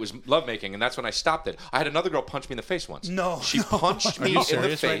 but it was lovemaking, and that's when I stopped it. I had another girl punch me in the face once. No. She punched me in the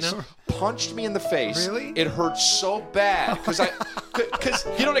serious right face. now? Punched me in the face. Really? It hurt so bad because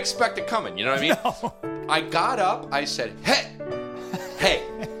you don't expect it coming. You know what I mean? No. I got up. I said, hey,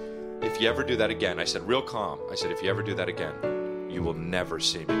 if you ever do that again, I said real calm. I said, if you ever do that again, you will never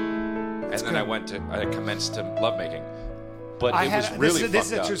see me. And then I commenced to lovemaking. But it was really fucked up. This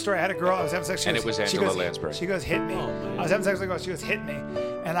is a true story. I had a girl. I was having sex. And it was Angela Lansbury. She goes, hit me. I was having sex with a girl. She goes, hit me.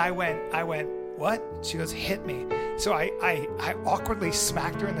 And I went, what? She goes, hit me. So I awkwardly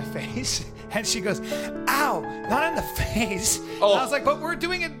smacked her in the face. And she goes, ow, not in the face. Oh. And I was like, but we're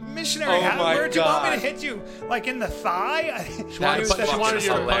doing it missionary. Oh my Where'd you want me to God. hit you? Like in the thigh?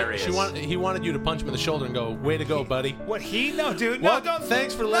 He wanted you to punch him in the shoulder and go, way to go, buddy. What he? No, dude. Well, No, don't.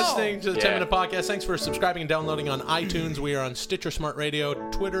 thanks for no. listening to the Yeah. 10 Minute Podcast. Thanks for subscribing and downloading on iTunes. We are on Stitcher Smart Radio,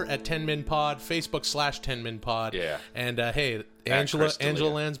 Twitter at 10MinPod, Facebook /10MinPod. Yeah. And hey, Angela Chris D'Elia.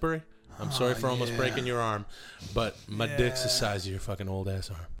 Lansbury, I'm sorry for almost breaking your arm, but my dick's the size of your fucking old ass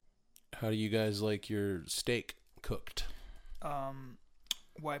arm. How do you guys like your steak cooked?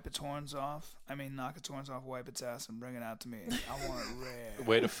 Wipe its horns off. I mean, knock its horns off, wipe its ass, and bring it out to me. I want it rare.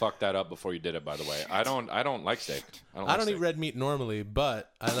 Way to fuck that up before you did it, by the way. I don't like steak. I don't eat red meat normally,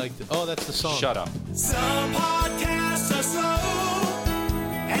 but I like to... Oh, that's the song. Shut up. Some podcasts are slow,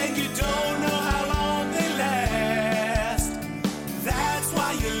 and you don't know how long they last. That's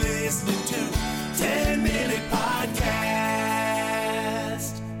why you're listening to 10 Minute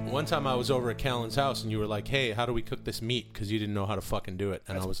Podcast. One time I was over at Callan's house and you were like, hey, how do we cook this meat? Because you didn't know how to fucking do it.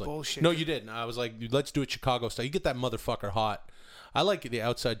 And That's I was like, bullshit. no, you didn't. I was like, let's do it Chicago style. You get that motherfucker hot. I like the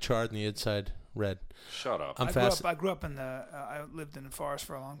outside charred and the inside red. Shut up. I grew up in the. I lived in the forest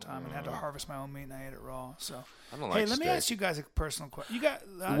for a long time and had to harvest my own meat, and I ate it raw. So, I don't hey, like let me steak. ask you guys a personal question. You got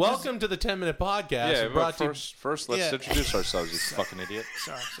Welcome to the 10 Minute Podcast. Yeah, brought but to first let's introduce ourselves, you fucking idiot.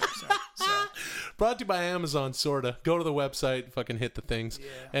 Sorry. brought to you by Amazon, sorta. Go to the website, fucking hit the things,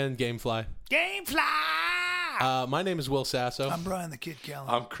 and GameFly. Gamefly. My name is Will Sasso. I'm Brian the Kid Callan.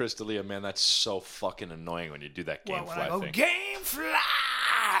 I'm Chris D'Elia, man. That's so fucking annoying when you do that When I GameFly go thing. Gamefly.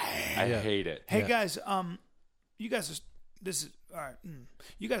 I hate it. Hey guys, you guys are. This is all right.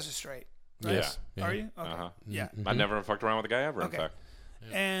 You guys are straight. Right? Yes. Yeah. Are you? Okay. Uh-huh. Yeah. I never fucked around with a guy ever, Okay. in fact.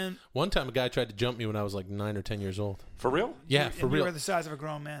 And One time a guy tried to jump me when I was like 9 or 10 years old. For real? Yeah, and for you real. were the size of a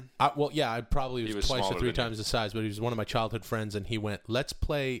grown man. I probably He was was twice or smaller three than you. times the size, but he was one of my childhood friends, and he went, "Let's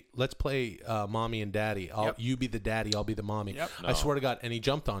play, mommy and daddy. You be the daddy, I'll be the mommy." Yep. I swear to God, and he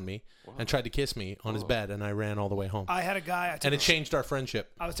jumped on me and tried to kiss me on his bed, and I ran all the way home, I had a guy. and it changed our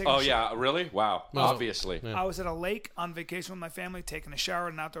friendship. I was taking. Oh, a yeah, really? Wow. Obviously. Yeah. I was at a lake on vacation with my family, taking a shower,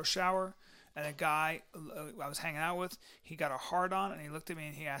 an outdoor shower, and a guy I was hanging out with, he got a hard on, and he looked at me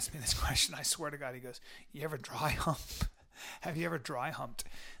and he asked me this question. I swear to God, he goes, "You ever dry hump? Have you ever dry humped?"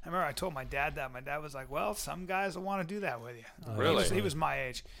 I remember I told my dad that. My dad was like, "Well, some guys will want to do that with you." Really? He was my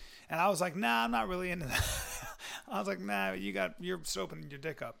age. And I was like, "Nah, I'm not really into that." I was like, "Nah, you're still opening your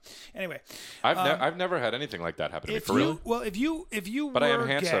dick up." Anyway, I've never had anything like that happen to me. For real? Well, if you But were I am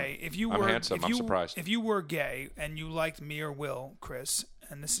handsome. gay, if you I'm were handsome. if I'm you, surprised. If you were gay and you liked me or Will, Chris,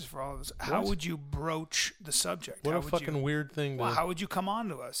 and this is for all of us, how would you broach the subject? What how a would fucking you, weird thing to... Well, how would you come on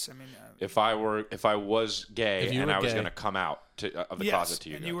to us? I mean, If I was gay If you and were I was gay. going to come out of the yes, closet to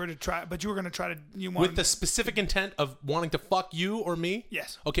you and guys. you were to try, but you were going to try to you want With the specific intent of wanting to fuck you or me?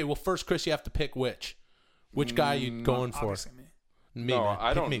 Yes. Okay, well, first, Chris, you have to pick which guy you going for. obviously me. Me, No, man. I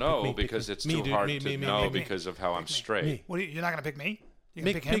Pick don't me, know pick me, pick because me. it's Me, too dude, hard me, to me, me, know me, me. because of how I'm straight. Me. What you're not going to pick me? You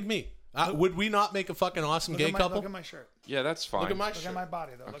gonna Pick pick him? me. Would we not make a fucking awesome Look gay at my, couple? Look at my shirt. Yeah, that's fine. Look at my Look shirt. at my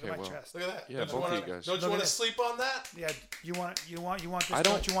body though. Look Okay, at my well. chest. Look at that. Yeah, Don't you both of wanna- you guys. Don't you Look want at to this. sleep on that? Yeah, you want this? I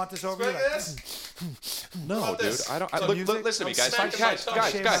Don't you want this over you? Like Like this? No, about dude. this? I don't. Some Look, music? listen to me, I'm guys. smacking my Guys, tongue.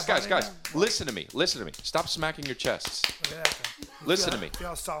 guys, Shave guys, my guys, body guys. now. Listen to me. Listen to me. Stop smacking your chests. Look at that thing. Listen to me. Feel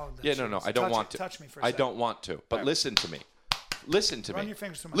how solid that Yeah, shit no, is. I don't Touch want it. to. Touch me for a I second. don't want to. But listen to me. Listen to Run me. your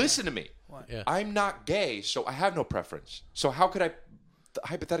fingers through my Listen to me. What? Yeah. I'm not gay, so I have no preference. So how could I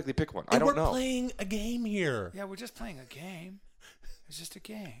hypothetically pick one? I And don't we're know. playing a game here. Yeah, we're just playing a game. It's just a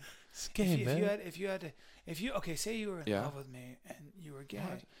game. It's a game, man. Okay, say you were in Yeah. love with me and you were gay,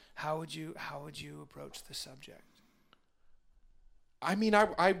 how would you approach the subject? I mean,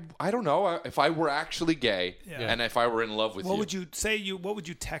 I don't know. If I were actually gay Yeah. and if I were in love with What you, would you say? What would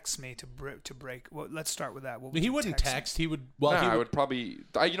you text me to break? Well, let's start with that. What would He you wouldn't text me? text. He would. Well, nah, he I would. would probably.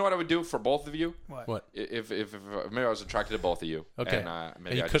 You know what I would do for both of you? What? If maybe I was attracted to both of you, Okay. and And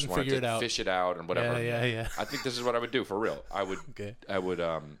maybe you I couldn't just wanted figure to it out. fish it out and whatever. Yeah. I think this is what I would do for real. I would Okay.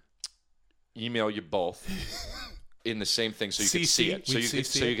 email you both in the same thing so you could see it. So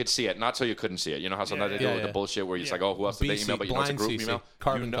you could see it, not so you couldn't see it. You know how sometimes they do it with the bullshit where you're just like, oh, who else did they email? But you know it's a group email.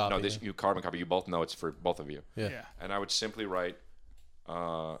 Carbon copy. No, you carbon copy. You both know it's for both of you. Yeah. And I would simply write,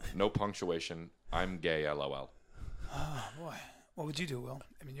 no punctuation. I'm gay. LOL. Oh boy. What would you do, Will?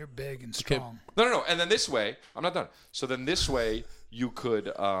 I mean, you're big and strong. No. And then this way, I'm not done. So then this way, you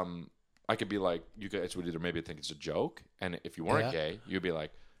could, I could be like, you guys would either maybe think it's a joke, and if you weren't gay, you'd be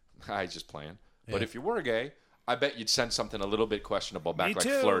like, he's just playing. But if you were gay, I bet you'd send something a little bit questionable back, like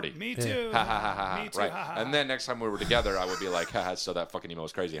flirty. Me too. Ha ha ha ha. Me too. Right. Ha, ha. And then next time we were together, I would be like, haha, so that fucking email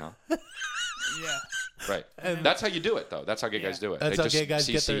was crazy, huh? Yeah. Right. And that's how you do it, though. That's how gay guys do it. That's they how just gay guys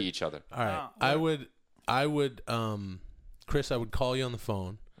CC get their... each other. All right. I would, Chris, I would call you on the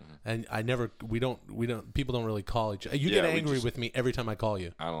phone. And people don't really call each other. You get angry with me every time I call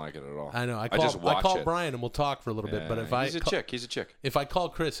you. I don't like it at all. I know. I just watch call it. Brian and we'll talk for a little bit. But if he's a chick. If I call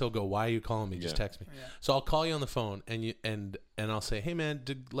Chris, he'll go, "Why are you calling me? Just text me." Yeah. So I'll call you on the phone and I'll say, "Hey man,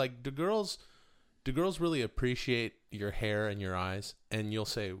 do girls really appreciate your hair and your eyes?" And you'll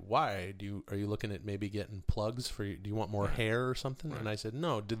say, "Why? Are you looking at maybe getting plugs for you? Do you want more hair or something?" Right. And I said,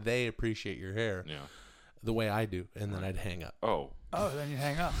 "No. Do they appreciate your hair?" Yeah. The way I do, and then I'd hang up. Oh, then you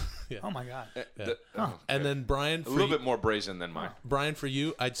hang up. Yeah. Oh my God. And then Brian, a little bit more brazen than mine. Brian, for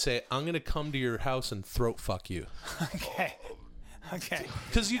you, I'd say I'm gonna come to your house and throat fuck you. Okay.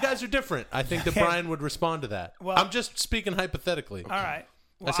 Because you guys are different. I think that Brian would respond to that. Well, I'm just speaking hypothetically. All right.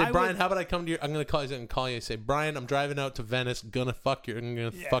 Well, I say, Brian, how about I come to your? I'm gonna call you and call you and say, Brian, I'm driving out to Venice. I'm gonna fuck your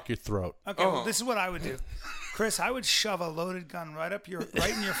throat. Okay. Well, this is what I would do, Chris. I would shove a loaded gun right in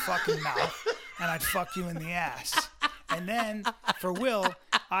your fucking mouth, and I'd fuck you in the ass. And then, for Will,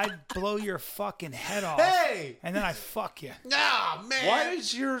 I'd blow your fucking head off. Hey! And then I'd fuck you. Oh, man. Why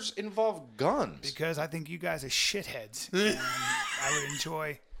does yours involve guns? Because I think you guys are shitheads. And I would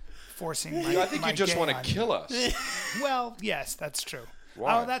enjoy forcing my I think you just want to kill us. Well, yes, that's true.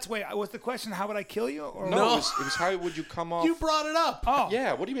 Why? Oh, that's wait. Was the question how would I kill you? Or No, it was how would you come off? You brought it up. Oh,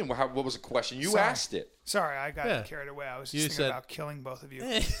 yeah. What do you mean? What was the question? You asked it. Sorry, I got carried away. I was just thinking about killing both of you.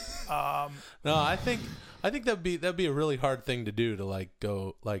 No, I think that'd be a really hard thing to do to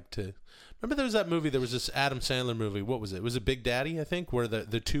remember there was that movie, there was this Adam Sandler movie. What was it? Was it Big Daddy, I think, where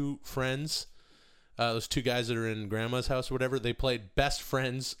the two friends, those two guys that are in grandma's house or whatever, they played best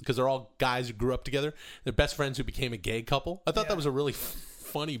friends because they're all guys who grew up together. They're best friends who became a gay couple. I thought that was a really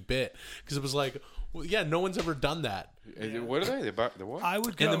funny bit because it was like, well, yeah, no one's ever done that. What are they? The what? I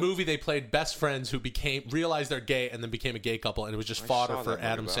would go. In the movie, they played best friends who realized they're gay and then became a gay couple, and it was just fodder for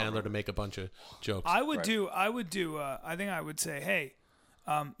Adam Sandler to make a bunch of jokes. I would do. I think I would say, hey,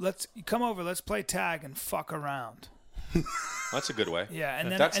 let's come over. Let's play tag and fuck around. That's a good way. Yeah, and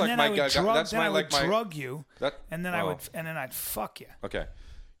then that's and like then my I would guy. drug, That's then my I would like my drug you, that, and then I'd fuck you. Okay.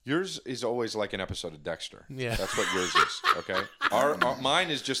 Yours is always like an episode of Dexter. Yeah. That's what yours is, okay?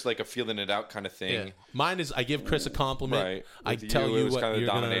 Mine is just like a feeling it out kind of thing. Yeah. Mine is I give Chris a compliment. Right. I tell you what kind of you're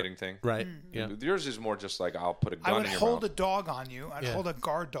the dominating thing. Right. Yeah. Yours is more just like I'll put a gun in your mouth. I would hold a dog on you. I'd hold a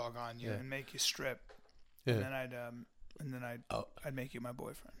guard dog on you and make you strip. Yeah. And then I'd make you my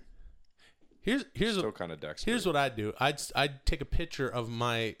boyfriend. Here's still kind of Dexter. Here's what I'd do. I'd take a picture of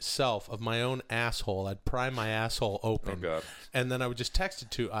myself, of my own asshole. I'd pry my asshole open. Oh God. And then I would just text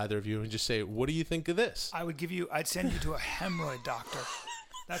it to either of you and just say, "What do you think of this?" I'd send you to a hemorrhoid doctor.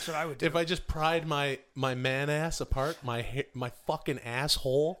 That's what I would do. If I just pried my man ass apart, my fucking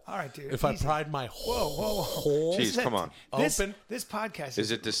asshole. All right, dude. If I pried my whole Jeez, come on. Open. This podcast is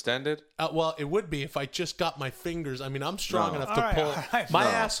it distended? Well, it would be if I just got my fingers. I mean, I'm strong enough to pull. Right. My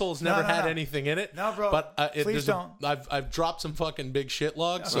asshole's never had anything in it. No, bro. But please don't. I've dropped some fucking big shit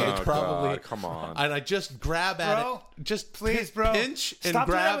logs, so Okay. it's probably. God, come on. And I just grab at it. Just please, bro. Pinch and Stop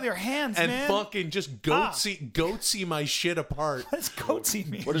grab doing that with your hands, and man. fucking just goatsy my shit apart. What does goatsy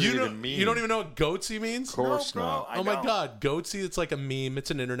mean? What does it even mean? You don't even know what goatsy means? Of course no, bro, not. Oh my God, goatsy! It's like a meme. It's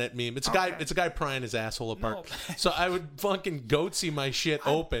an internet meme. It's a guy. It's a guy prying his asshole apart. No. So I would fucking goatsy my shit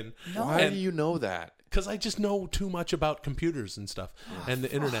open. Why do you know that? Because I just know too much about computers and stuff and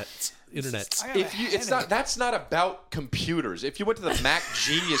the internet. That's not about computers. If you went to the Mac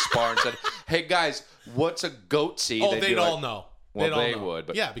Genius bar and said, "Hey guys, what's a goatsy?" Oh, they'd all know. Well, they would.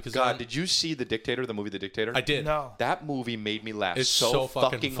 But yeah, because God, did you see The Dictator? The movie The Dictator? I did. No. That movie made me laugh It's so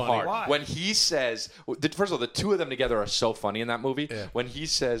fucking funny. hard. Why? When he says, first of all, the two of them together are so funny in that movie. Yeah. When he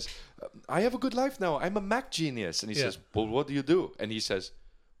says, "I have a good life now. I'm a Mac genius," and he says, "Well, what do you do?" And he says,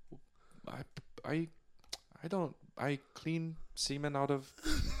 "I clean semen out of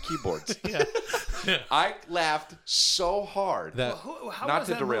keyboards." Yeah. I laughed so hard. How Not was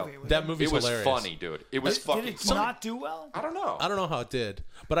to that derail. movie? That movie's It was hilarious. funny, dude. It was fucking Did it funny. not do well? I don't know. I don't know how it did,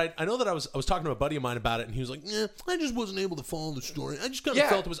 but I know that I was talking to a buddy of mine about it, and he was like, I just wasn't able to follow the story. I just kind of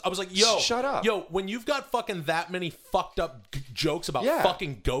felt it was. I was like, yo, shut up. Yo, when you've got fucking that many fucked up jokes about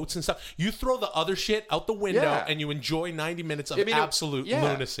fucking goats and stuff, you throw the other shit out the window and you enjoy 90 minutes of absolute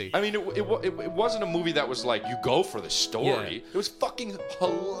lunacy. I mean, it wasn't a movie that was like, you go for the story. It was fucking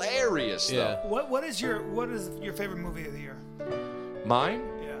hilarious, though. What is your favorite movie of the year? Mine?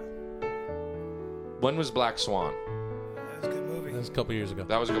 Yeah, When was Black Swan? that was a good movie. That was a couple years ago.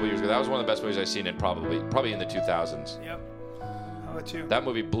 That was a couple years ago. That was one of the best movies I've seen in probably in the 2000s. Yep. How about you? That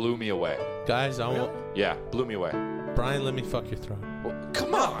movie blew me away. Guys, I want Yeah, blew me away. Brian, let me fuck your throat. Well,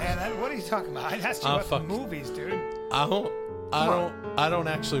 come on. Man, what are you talking about? I asked you about the movies, dude. I don't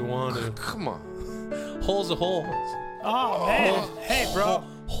actually want to. Come on. Holes are holes. Oh man, hey bro,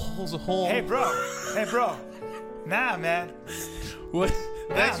 Holes are holes. hey bro. Nah, man. What?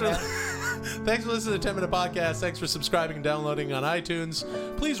 Thanks man. Thanks for listening to 10 Minute Podcast. Thanks for subscribing and downloading on iTunes.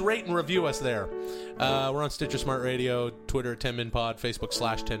 Please rate and review us there. We're on Stitcher Smart Radio, Twitter at 10MinPod, Facebook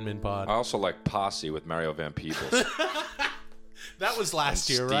 /10MinPod. I also like Posse with Mario Van Peebles. That was last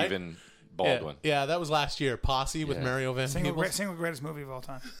year, right? Stephen Baldwin. Yeah, that was last year. Posse with Mario Van Peebles. Single greatest movie of all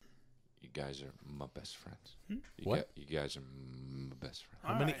time. You guys are my best friends. What? You guys are my best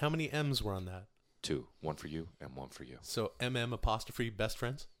friends. How many M's were on that? 2. One for you and one for you. So MM' best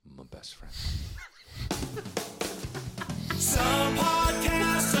friends? My best friend. Some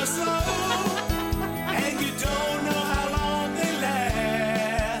podcasts are slow, and you don't know how long they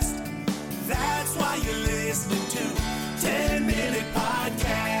last. That's why you're listening to 10 Minute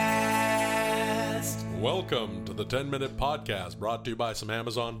Podcast. Welcome to the 10 Minute Podcast, brought to you by some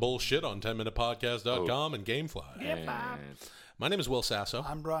Amazon bullshit on 10minutepodcast.com and Gamefly. Yep. My name is Will Sasso.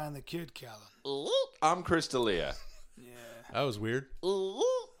 I'm Brian the Kid Callen. I'm Chris D'Elia. That was weird.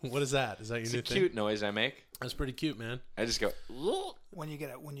 What is that? Is that your It's new a thing? cute noise I make. That's pretty cute, man. I just go, When you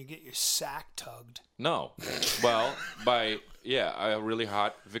get your sack tugged, no. Well, by a really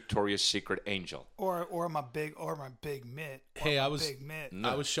hot Victoria's Secret angel. or my big mitt. Hey, I was big mitt.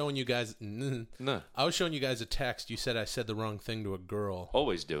 I was showing you guys. I was showing you guys a text. You said I said the wrong thing to a girl.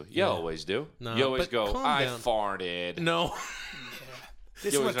 Always do. You always do. No, you always but go, calm I down. farted. No.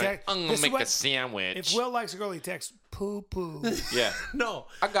 This You is always what like, I'm this gonna is make what- a sandwich. If Will likes a girl, he texts poo poo. Yeah. No.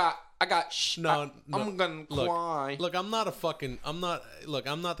 I got No, I'm gonna cry. Look, I'm not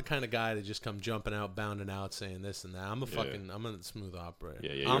the kind of guy to just come jumping out, bounding out, saying this and that. I'm a smooth operator.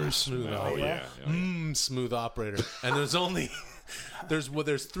 Yeah, I'm you're a smooth oh, operator. yeah. Smooth operator. And there's only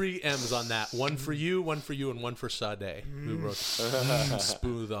there's 3 M's on that. One for you, and one for Sade, who wrote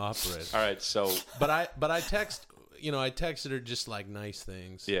smooth operator. All right, so But I texted her just like nice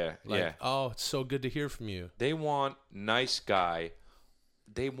things. Yeah, like, yeah. Oh, it's so good to hear from you. they want nice guy.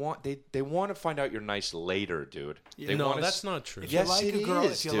 They want to find out you're nice later, dude. They No, wanna that's not true. If Yes, you like it a girl,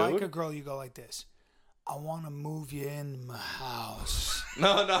 is, if you like dude. a girl, you go like this. I want to move you in my house. No.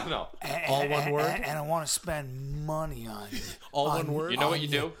 All one word? And I want to spend money on you. All one word? You know what you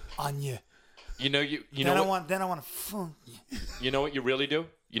do? On you. You know you Then know I what, want to funk you. you know what you really do?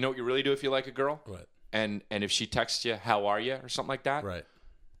 You know what you really do if you like a girl? Right. And if she texts you, "How are you?" or something like that? Right.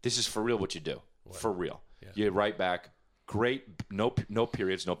 This is for real what you do. For real. You write back, "Great, no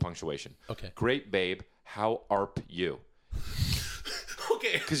periods, no punctuation." Okay. "Great, babe. How arp you?"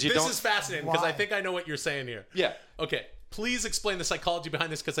 Okay, Because you this don't- is fascinating because I Why? think I know what you're saying here. Yeah. Okay, please explain the psychology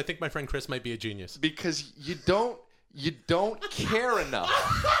behind this because I think my friend Chris might be a genius. Because you don't care enough.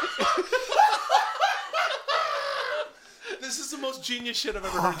 This is the most genius shit I've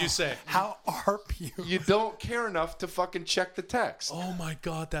ever heard you say. How arp you? You don't care enough to fucking check the text. Oh my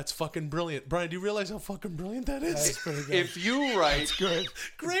god, that's fucking brilliant. Brian, do you realize how fucking brilliant that is? That's pretty good. If you write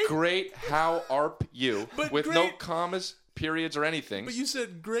great, how arp you But with no great- commas, periods, or anything. But you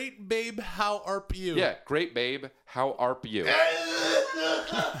said, great babe, how arp you? Yeah, great babe, how arp you?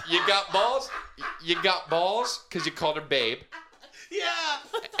 You got balls? You got balls because you called her babe. Yeah.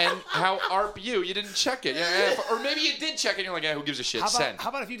 And how arp you? You didn't check it. Yeah, or maybe you did check it and you're like, yeah, who gives a shit? Send. How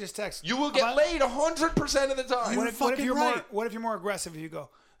about if you just text? You will How get about- laid 100% of the time. What if fucking you're right. more? What if you're more aggressive? If you go,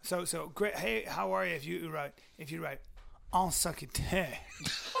 so great. Hey, how are you? If you write, I'll suck your dick.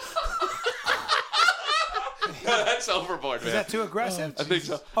 That's overboard, man. Is that too aggressive? I think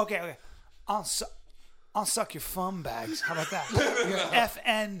so. Okay. I'll suck your fun bags. How about that? Your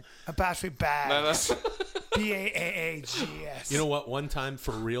FN apostrophe bags. No, BAAAGS. You know what? One time,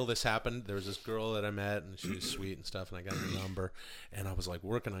 for real, this happened. There was this girl that I met, and she was sweet and stuff, and I got her number, and I was like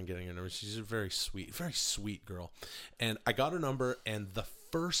working on getting her number. She's a very sweet girl, and I got her number, and the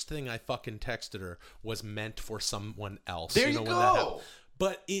first thing I fucking texted her was meant for someone else. There you when go. that happened.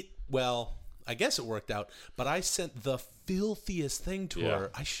 But I guess it worked out. But I sent the filthiest thing to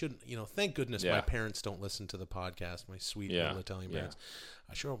her. I shouldn't, thank goodness my parents don't listen to the podcast. My sweet little Italian parents.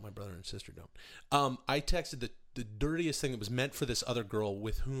 I sure hope my brother and sister don't. I texted the dirtiest thing that was meant for this other girl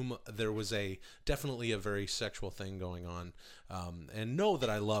with whom there was definitely a very sexual thing going on. And know that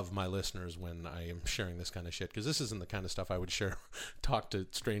I love my listeners when I am sharing this kind of shit, because this isn't the kind of stuff I would talk to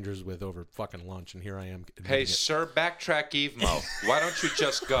strangers with over fucking lunch, and here I am. Hey, sir, backtrack Evemo. Why don't you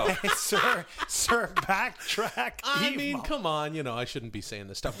just go? Hey, sir, backtrack. I mean, come on, I shouldn't be saying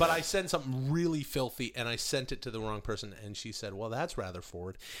this stuff. But I sent something really filthy, and I sent it to the wrong person, and she said, well, that's rather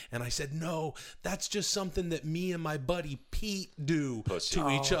forward. And I said, no, that's just something that me and my buddy Pete do to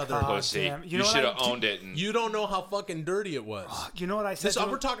each other. Pussy. Damn. You should have owned it. You don't know how fucking dirty it was. You know what I said?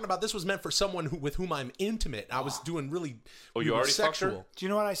 We're talking about this was meant for someone with whom I'm intimate. I was doing really you already sexual. fucked her? Do you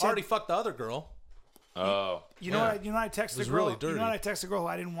know what I said? Already fucked the other girl. Oh. You know what I texted the girl? Really dirty. You know what I texted the girl who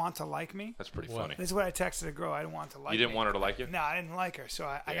I didn't want to like me? That's pretty funny. This is what I texted a girl I didn't want to like me. You didn't want her to like you? No, I didn't like her. So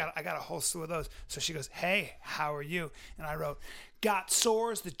I got a whole slew of those. So she goes, hey, how are you? And I wrote, got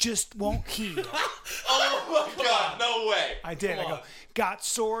sores that just won't heal. Oh my God, no way. I did. I go, got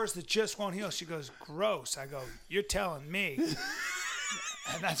sores that just won't heal. She goes, gross. I go, you're telling me.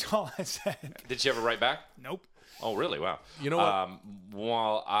 And that's all I said. Did she ever write back? Nope. Oh, really? Wow. You know what?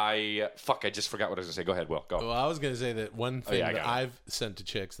 While I just forgot what I was going to say. Go ahead, Will. Go. Well, I was going to say that one thing that I've sent to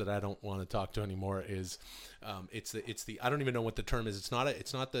chicks that I don't want to talk to anymore is, it's the I don't even know what the term is. It's not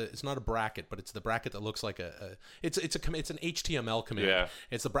a bracket, but it's the bracket that looks like it's an HTML command. Yeah.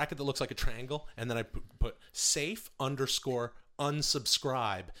 It's the bracket that looks like a triangle, and then I put safe _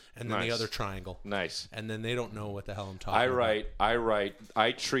 unsubscribe, and then the other triangle. Nice. And then they don't know what the hell I'm talking about.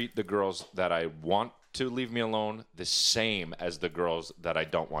 I treat the girls that I want to leave me alone the same as the girls that I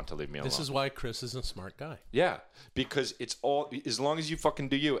don't want to leave me alone. This is why Chris is a smart guy. Yeah, because it's all, as long as you fucking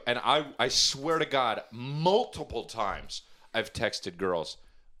do you. And I swear to God, multiple times I've texted girls,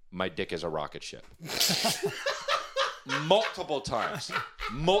 my dick is a rocket ship. Multiple times.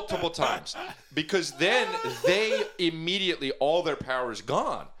 Because then they immediately, all their power is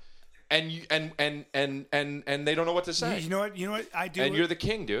gone. And they don't know what to say. You know what I do? And you're the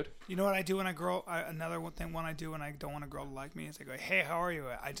king, dude. You know what I do when I do when I don't want a girl to like me is I go, hey, how are you?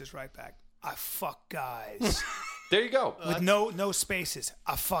 I just write back, I fuck guys. There you go. With no spaces.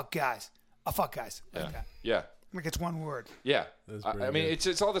 I fuck guys. Like that. Yeah. Like it's one word. Yeah. I mean,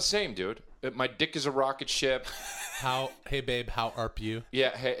 it's all the same, dude. My dick is a rocket ship. Hey babe, how arp you?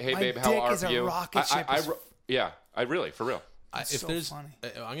 Yeah. Hey babe, how dick arp is a you? rocket ship. I really, for real. It's so funny.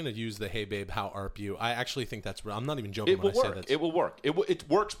 I'm going to use the hey babe, how arp you. I actually think that's real. I'm not even joking It will when I say work. that. It will work. It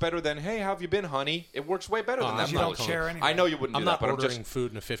works better than, hey, how have you been, honey? It works way better than that. You don't share anyway. I know you wouldn't I'm do not that, but ordering I'm just...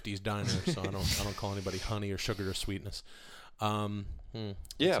 food in a 50s diner, so I don't call anybody honey or sugar or sweetness.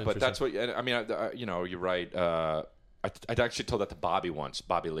 Yeah, but that's what... I mean, you're right. I actually told that to Bobby once,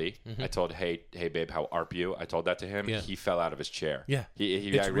 Bobby Lee. I told, hey babe, how arp you? I told that to him. Yeah. He fell out of his chair. Yeah.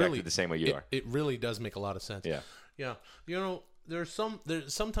 He reacted the same way you are. It really does make a lot of sense. Yeah. Yeah. There's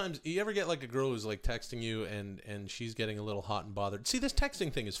sometimes you ever get like a girl who's like texting you and she's getting a little hot and bothered. See, this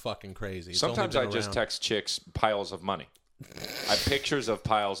texting thing is fucking crazy. Sometimes I just text chicks piles of money. I have pictures of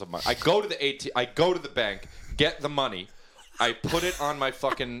piles of money. I go to the bank, get the money, I put it on my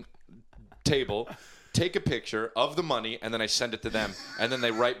fucking table, take a picture of the money, and then I send it to them, and then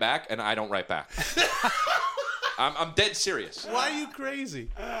they write back, and I don't write back. I'm dead serious. Why are you crazy?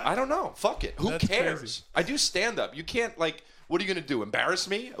 I don't know. Fuck it. Who That's cares? crazy. I do stand up. You can't what are you going to do? Embarrass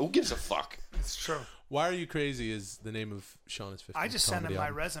me? Who gives a fuck? It's true. Why Are You Crazy is the name of Shauna's 50th I just send them my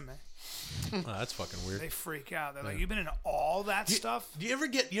album. resume. Oh, that's fucking weird. They freak out. They're like, you've been in all that stuff? Do you ever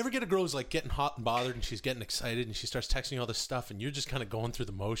get a girl who's like getting hot and bothered and she's getting excited and she starts texting you all this stuff and you're just kind of going through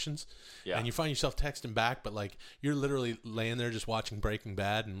the motions? Yeah. And you find yourself texting back, but like you're literally laying there just watching Breaking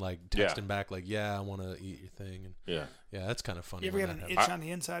Bad and like texting back like, yeah, I want to eat your thing. And yeah, that's kind of funny. You ever get an itch on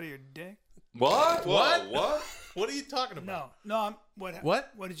the inside of your dick? What? What? What? What are you talking about? No. What?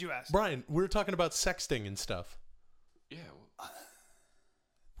 What did you ask? Brian, we were talking about sexting and stuff. Yeah.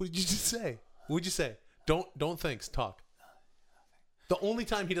 What did you just say? What did you say? Don't think. Talk. The only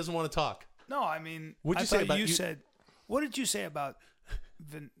time he doesn't want to talk. No, I mean, What'd you say about you said? What did you say about?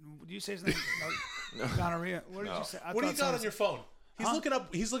 Did you say something? Gonorrhea. What did you say? What do you got on your phone? He's looking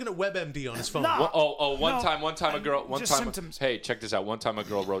at WebMD on his phone. No. One time a girl. symptoms. Hey, check this out. One time a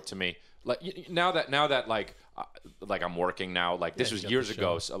girl wrote to me. like now that like I'm working now, like this was years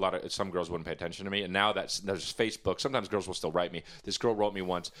ago. So some girls wouldn't pay attention to me, and now that there's Facebook, sometimes girls will still write me. This girl wrote me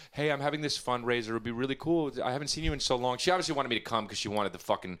once, "Hey, I'm having this fundraiser. It'd be really cool. I haven't seen you in so long." She obviously wanted me to come because she wanted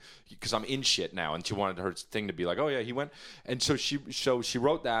because I'm in shit now, and she wanted her thing to be like, "Oh yeah, he went." And so she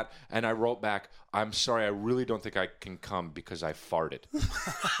wrote that, and I wrote back, "I'm sorry, I really don't think I can come because I farted."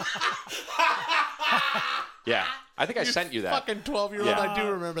 Yeah, I think I sent you that. Fucking 12-year-old, I do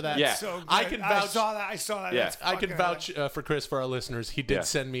remember that. Yeah. So good. I can vouch. I saw that. Yeah. That's I can fucking vouch for Chris for our listeners. He did Yeah.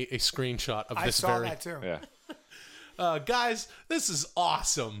 send me a screenshot of I this saw very. that too. Yeah. Guys, this is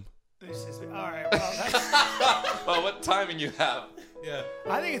awesome. This is all right. Well, that's, Well, what timing you have? Yeah.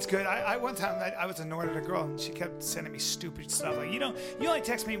 I think it's good. I one time I was annoyed at a girl and she kept sending me stupid stuff like you only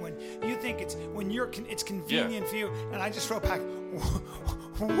text me when you think it's convenient for you, and I just wrote back.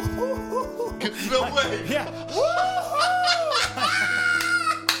 No way. Yeah.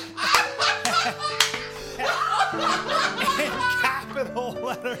 In capital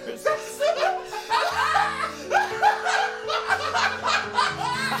letters.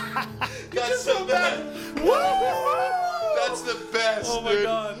 That's so bad. That's the best. Oh my dude.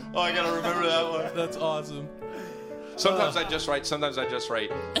 God. Oh, I gotta remember that one. That's awesome. Sometimes I just write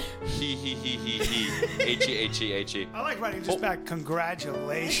he H-E. I like writing just back.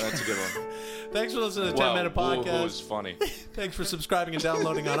 Congratulations. That's a good one. Thanks for listening to the Wow, 10-Minute It Podcast. was funny. Thanks for subscribing and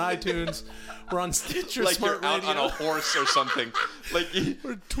downloading on iTunes. We're on Stitcher, Like Smart you're out Radio. on a horse or something. Like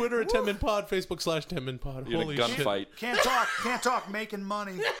We're Twitter at 10-Min Pod, Facebook/10-Min Pod. you're in Holy a shit. gunfight. Can't talk. Making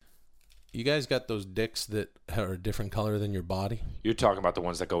money. You guys got those dicks that are a different color than your body? You're talking about the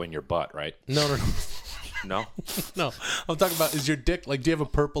ones that go in your butt, right? No. No? No. I'm talking about, is your dick, like, do you have a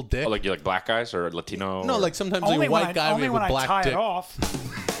purple dick? Oh, like you like black guys or Latino? No, or... like sometimes Only like a when white guy only with when a I black tie dick. it off.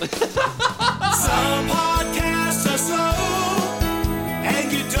 Some podcasts are slow,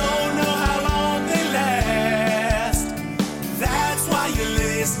 and you don't know how long they last. That's why you're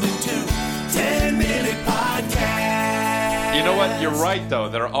listening to 10-Minute Podcast. You know what? You're right, though.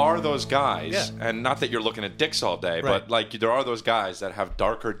 There are those guys, Yeah. and not that you're looking at dicks all day, Right. but like there are those guys that have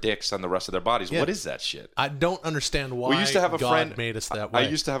darker dicks than the rest of their bodies. Yeah. What is that shit? I don't understand why We used to have a God friend. made us that I way.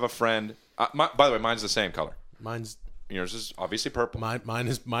 used to have a friend. By the way, mine's the same color. Mine's Yours is obviously purple. mine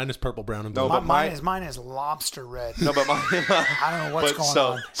is purple, brown, and blue. No, but Mine is lobster red. No, but mine. I don't know what's going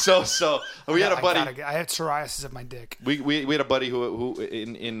on. So we had a buddy. I had psoriasis of my dick. We had a buddy who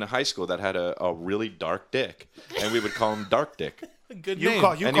in high school that had a really dark dick, and we would call him Dark Dick. Good You name.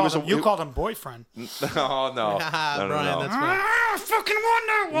 called him boyfriend. Oh no, no, Brian, no. that's right. I fucking won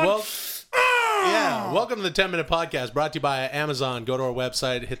that one. Well, yeah. Welcome to the 10-Minute Podcast, brought to you by Amazon. Go to our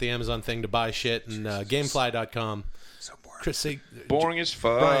website, hit the Amazon thing to buy shit, and Gamefly.com. So boring. Chris, say Boring as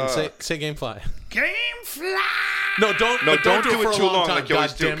fuck. Brian, say Gamefly. Gamefly. No, don't No, don't do for it a too long time. like you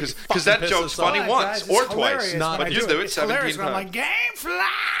always do, Goddamn, because fucking that piss joke's us off. funny Guys, once it's or hilarious. twice. No, But I you do do it It's 17 hilarious when I'm times. like Gamefly.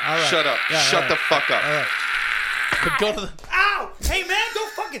 All right. Shut up. Yeah, Shut all the right. fuck up. All right. But go to the... Ow! Hey man,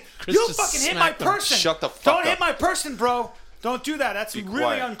 don't fucking Chris you just fucking hit my smacked him. person. Shut the fuck Don't up. hit my person, bro. Don't do that. That's Be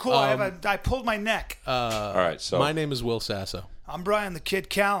really quiet. uncool. I pulled my neck. All right, so My name is Will Sasso. I'm Brian the Kid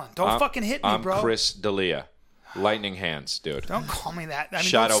Callen. Don't fucking hit me, I'm bro. Chris D'Elia. Lightning hands, dude. Don't call me that. I mean,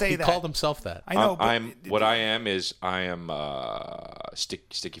 Shadow. don't say He that. called himself that. I know. but I'm what I am is I am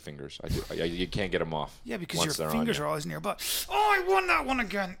sticky fingers. You can't get them off. Yeah, because once your they're on fingers you. are always in your butt. Oh, I won that one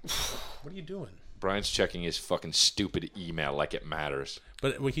again. What are you doing? Brian's checking his fucking stupid email like it matters.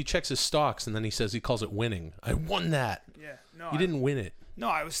 But when he checks his stocks and then he says he calls it winning. I won that. Yeah. No. You didn't win it. No,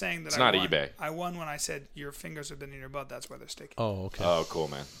 I was saying that It's I not won. eBay. I won when I said your fingers have been in your butt. That's why they're sticky. Oh, okay. Oh, cool,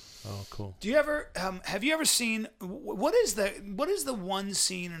 man. Oh, cool. Do you ever have you ever seen what is the one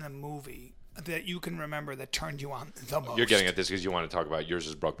scene in a movie that you can remember that turned you on the most? You're getting at this because you want to talk about yours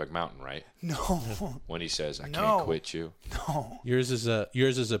is Brokeback Mountain, right? No. When he says, "I No. can't quit you." No. Yours is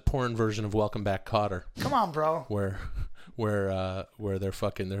a porn version of Welcome Back, Kotter, Come on, bro. where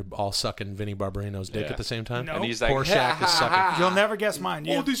they're all sucking Vinnie Barbarino's dick Yeah. at the same time. No. And he's like, Rorschach is sucking. You'll never guess mine.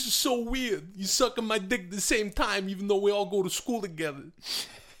 Oh, this is so weird. You sucking my dick at the same time, even though we all go to school together.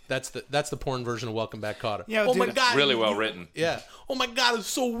 That's the porn version of Welcome Back, Kotter. Yeah, oh dude, my god. really well written. Yeah. Oh my god, it's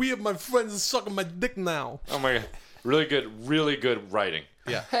so weird. My friends are sucking my dick now. Oh my god, really good writing.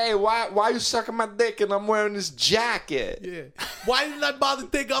 Yeah. Hey, why you sucking my dick and I'm wearing this jacket? Yeah. Why didn't I bother to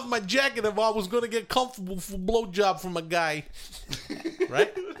take off my jacket if I was gonna get comfortable for a blowjob from a guy?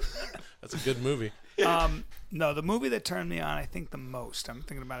 Right? That's a good movie. No, the movie that turned me on, I think the most, I'm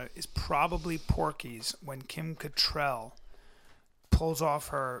thinking about it, is probably Porky's, when Kim Cattrall pulls off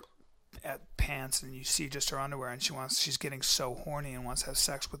her pants and you see just her underwear, and she's getting so horny and wants to have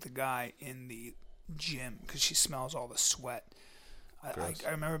sex with the guy in the gym because she smells all the sweat.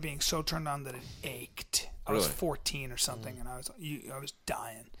 I remember being so turned on that it ached. I was Really? 14 or something, and I was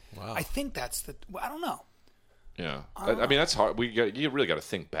dying. Wow. I think that's I don't know. Yeah. I mean, that's hard. You really got to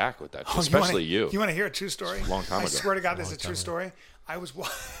think back with that, Oh, especially you. You want to hear a true story? A long time I ago. swear to God, this is a true story. I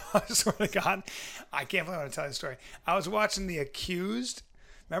swear to God, I can't believe I'm going to tell you the story. I was watching The Accused.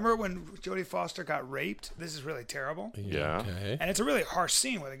 Remember when Jodie Foster got raped? This is really terrible. Yeah. Okay. And it's a really harsh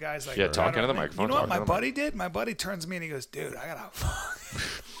scene where the guy's like, Yeah, talking I to the don't- microphone, You know what talking my to the buddy did? My buddy turns to me and he goes, dude, I got to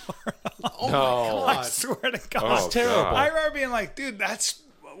No. I swear to God. Oh, terrible. God. I remember being like, dude, that's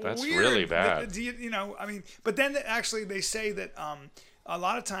weird. really bad. You know, I mean, but then actually they say that a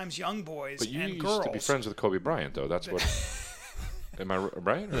lot of times young boys But you and used girls. to be friends with Kobe Bryant, though. That's what. Am I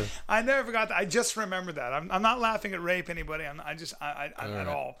right? Or- I never forgot that. I just remember that. I'm not laughing at rape anybody. I'm at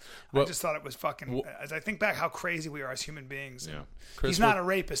all. Well- I just thought it was fucking. As I think back how crazy we are as human beings. Yeah. Chris, He's not a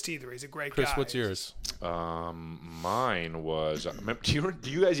rapist either. He's a great Chris, guy. what's yours? Mine was. Do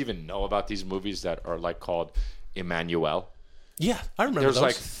you guys even know about these movies that are like called Emmanuel? Yeah, I remember There's those.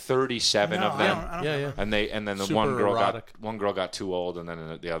 like 37 No, of I them. don't yeah, remember. yeah. And then the Super one girl got too old, and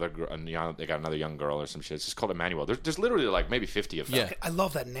then the other girl, and they got another young girl or some shit. It's just called Emmanuel. There's literally like maybe 50 of them. Yeah. I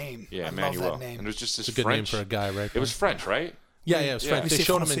love that name. Yeah, I Emmanuel. love that name. And it was just this It's a good French. name for a guy, right? It was French, right? Yeah, it was French. We They say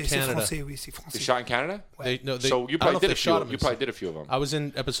showed him in Francais, c'est Canada. Francais, oui, c'est Francais. They shot in Canada. They So you I don't know probably if did they a shot few. him You in probably did a few of them. I was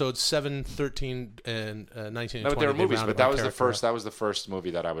in episodes 7, 13, and 19 and No, but 20. they were They movies. rounded But my that was the character first. up. That was the first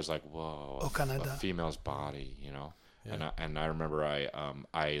movie that I was like, whoa, Oh, Canada. a female's body, you know. And I remember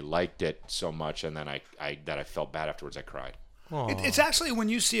I liked it so much, and then I felt bad afterwards. I cried. It's actually when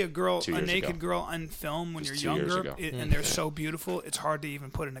you see a girl, 2 a years naked ago. girl on film when Just you're 2 years younger, ago. and they're so beautiful, it's hard to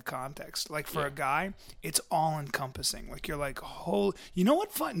even put into context. Like for a guy, it's all encompassing. Like you're like, you know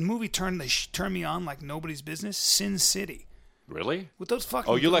what fun movie turned me on like nobody's business? Sin City. Really? With those fucking.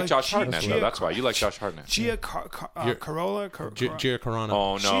 Oh, you like Josh Gia- Hartnett, Gia- though. That's why you like Josh Hartnett. Gia Carolla. Gia Carano.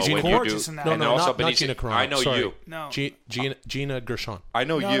 Oh no! She's when gorgeous you in do, that. and No, also not Benicio. Gina Carano. I know Sorry. you. No. Gina Gershon. I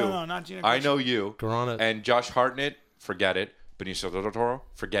know No, you. no, not Gina I Gershon. know you. Carano. And Josh Hartnett. Forget it. Benicio del Toro.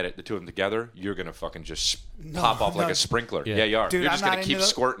 Forget it. The two of them together, you're gonna fucking just pop off like no. a sprinkler. Yeah. Yeah, you are. Dude, you're I'm just not gonna keep into the-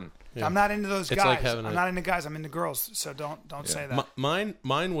 squirting. I'm not into those It's guys. like having I'm a- not into guys. I'm into girls. So don't say that.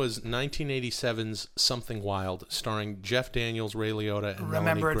 Mine was 1987's Something Wild, starring Jeff Daniels, Ray Liotta, and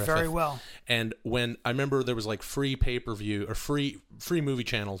Remember Melanie it very Griffith. well. And when I remember there was like free pay-per-view or free movie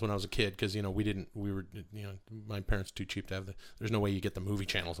channels when I was a kid because my parents were too cheap to have there's no way you get the movie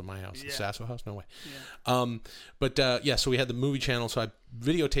channels in my house, the Sasso house, no way. Yeah. So we had the movie channel, so I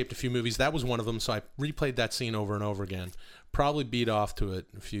videotaped a few movies. That was one of them, so I replayed that scene over and over again. Probably beat off to it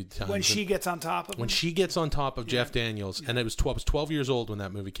a few times. When she gets on top of him. When she gets on top of Jeff Daniels, and I was 12 years old when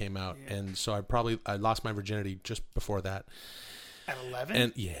that movie came out, and so I lost my virginity just before that. At 11?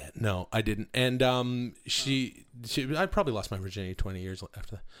 And no, I didn't. And I probably lost my virginity 20 years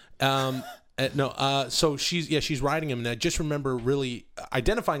after that. So she's riding him, and I just remember really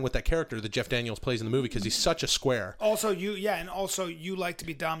identifying with that character that Jeff Daniels plays in the movie because he's such a square. Also, you like to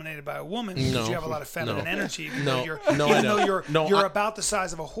be dominated by a woman because No. you have a lot of feminine No. energy. Even No. though you're, No, even I though don't. you're about the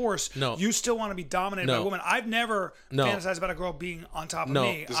size of a horse, No. you still want to be dominated by a No. woman. I've never No. fantasized about a girl being on top of No.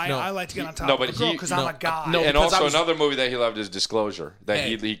 me. No. I like to get on top No, of a but girl he- because I'm a guy. No. And because also I was- another movie that he loved is Disclosure. That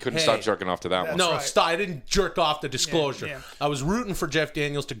Hey, he couldn't hey. stop jerking off to that one. No, right. stop. I didn't jerk off the Disclosure. Yeah. I was rooting for Jeff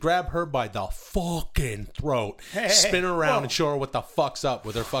Daniels to grab her by the fucking throat, spin her around, Whoa. and show her what the fuck's up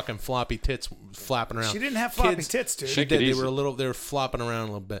with her fucking floppy tits flapping around. She didn't have floppy tits, dude. She Take it did. They easy. were they were flopping around a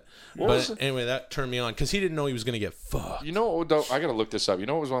little bit. was But it? anyway, that turned me on because he didn't know he was going to get fucked. You know what, though? I gotta look this up. You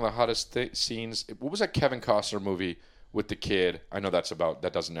know what was one of the hottest scenes? What was that Kevin Costner movie with the kid? I know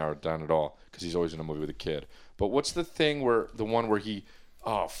that doesn't narrow it down at all because he's always in a movie with a kid. But what's the thing the one where he?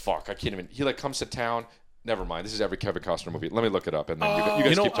 Oh fuck! I can't even. He like comes to town. Never mind. This is every Kevin Costner movie. Let me look it up, and then you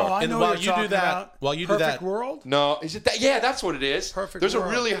guys keep talking. I And know while what you you're do talking that- about. while you do Perfect that- World? No, is it that? Yeah, that's what it is. Perfect There's World. a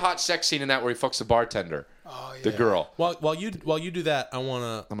really hot sex scene in that where he fucks the bartender. Oh, yeah. The girl. While you do that, I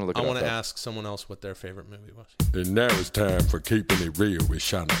wanna look it up, though. ask someone else what their favorite movie was. And now it's time for keeping it real with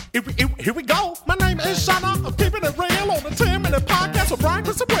Shana. Here we go. My name is Shana. I'm keeping it real on the 10-minute podcast with Brian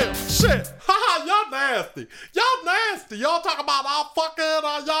Chris and Will. Shit. Haha, y'all nasty. Y'all nasty. Y'all talk about all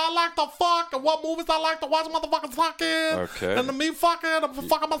fucking, y'all like to fuck, and what movies I like to watch motherfuckers fucking. Okay. And me fucking, I'm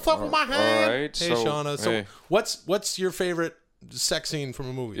fucking myself with my All hand. right. Hey, Shauna. So hey. what's your favorite sex scene from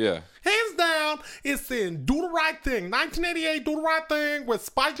a movie? Yeah. Hands down, it's in Do the Right Thing. 1988, Do the Right Thing with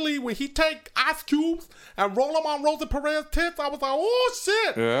Spike Lee when he take ice cubes and roll them on Rosa Perez's tits. I was like, oh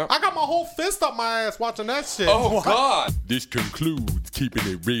shit. Yeah. I got my whole fist up my ass watching that shit. Oh God. This concludes keeping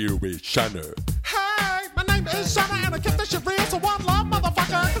it real with Shana. Hey, my name is Shana and I kept that shit real. So one love,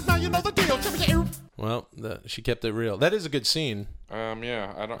 motherfucker, cause now you know the deal. Well, She kept it real. That is a good scene.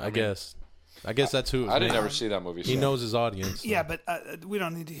 Yeah, I guess that's who. I didn't ever see that movie. He knows his audience. So. Yeah, but we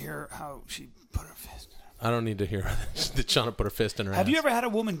don't need to hear how she put her fist. I don't need to hear that Shauna put her fist in her ass. Have you ever had a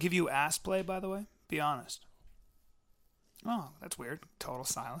woman give you ass play? By the way, be honest. Oh, that's weird. Total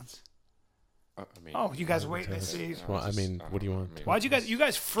silence. You guys waiting to see. Well, I mean, what do you want? Why'd you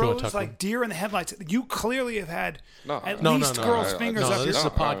guys froze like deer in the headlights? You clearly have had at least girls' fingers up this your... is a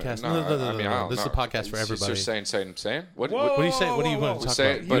podcast. No. This is a podcast for everybody. Just saying. What do you say? What do you want to talk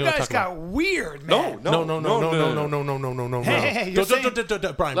about? You guys got weird, man. No. Hey,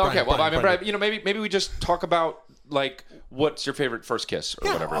 Brian. Okay, well, I mean, maybe we just talk about like what's your favorite first kiss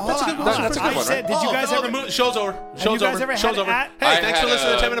or whatever. That's a good one. That's a good one, right? Did you guys ever... Show's over. Show's over. Hey, thanks for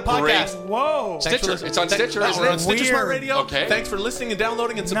listening to the 10-Minute Podcast. Whoa. Stitcher. It's on Stitcher, isn't We're on it? Stitcher Smart Radio. Okay. Thanks for listening and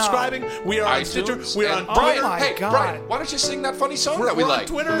downloading and subscribing. We are on Stitcher. We are on Brian. my Hey, God. Brian, why don't you sing that funny song that we We're on like?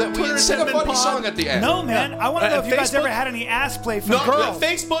 Twitter. We sing a funny song at the end. No, man. I want to know if you guys Facebook? ever had any ass play from girls.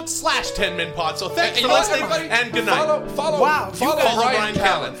 Facebook /10-Min Pod. So thanks And for you know listening everybody, and good night. Follow Wow, follow you guys- Brian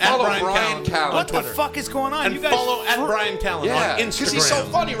Callen. Follow Brian Callen. What the Twitter. fuck is going on? And You guys follow at Brian Callen Yeah, on because Instagram. he's so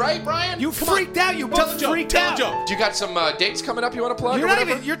funny, right, Brian? You freaked out. You Tell both a joke. freaked Tell out. a joke. Do you got some dates coming up you want to plug? You're or not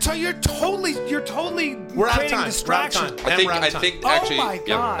whatever? even. You're totally We're out of creating time. distraction. We're out of time. I And we're out of think time. actually. Oh my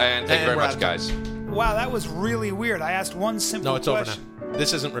God. And thank you very we're much, out of guys. Wow, that was really weird. I asked one simple No, it's over question. now.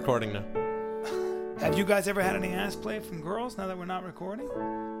 This isn't recording now. Have you guys ever had any ass play from girls now that we're not recording?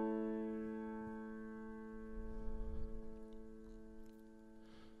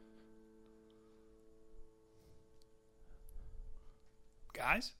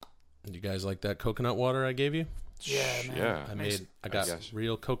 Guys? You guys like that coconut water I gave you? Yeah, man. Yeah. I got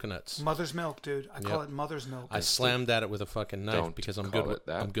real coconuts. Mother's milk, dude. I call it mother's milk. I slammed at it with a fucking knife Don't because I'm call good with it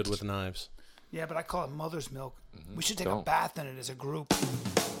that. I'm good with knives. Yeah, but I call it mother's milk. We should take a bath in it as a group.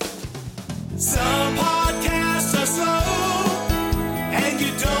 Some podcasts are slow, and you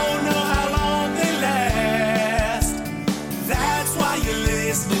don't know how long they last. That's why you're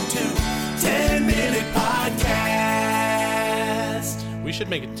listening to 10-Minute Podcast. We should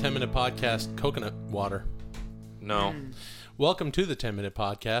make a 10-minute podcast coconut water. No. Welcome to the 10-Minute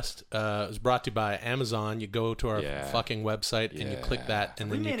Podcast. It was brought to you by Amazon. You go to our fucking website and you click that, and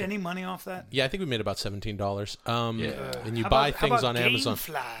We then you made can, any money off that? yeah, I think we made about $17. And you How buy about- things how on about Amazon.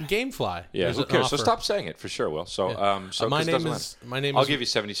 Gamefly? Gamefly. Yeah, There's who an cares? So offer. stop saying it for sure, Will. So, so my 'cause it name doesn't is. matter. My name I'll is. give you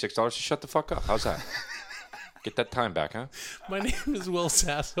 $76 to shut the fuck up. How's that? Get that time back, huh? My name is Will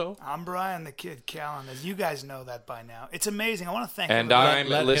Sasso. I'm Brian the Kid Callen, as you guys know that by now. It's amazing. I want to thank And everybody. I'm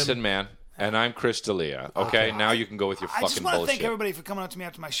let listen, him- man. And I'm Chris D'Elia. Okay, now you can go with your I just fucking want to bullshit. thank everybody for coming up to me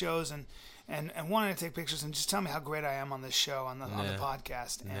after my shows and wanting to take pictures and just tell me how great I am on this show on the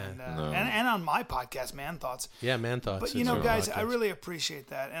podcast and on my podcast, Man Thoughts. Yeah, Man Thoughts. But you It's know, our guys, podcast. I really appreciate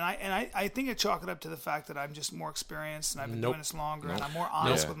that, and I think I chalk it up to the fact that I'm just more experienced and I've been doing this longer and I'm more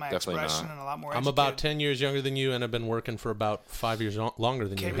honest with my definitely expression not. and a lot more. I'm educated. about 10 years younger than you, and I've been working for about 5 years longer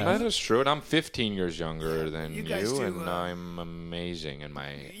than you Okay, have. That is true, and I'm 15 years younger than You you, guys do, and I'm amazing in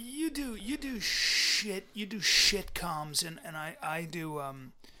my. You do shit comes and I do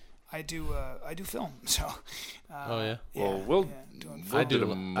film. So Oh yeah. Well, doing Will I did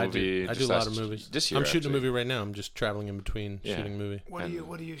do. a movie. I do just a lot of last- movies. This year, I'm shooting actually. a movie right now. I'm just traveling in between shooting a movie. what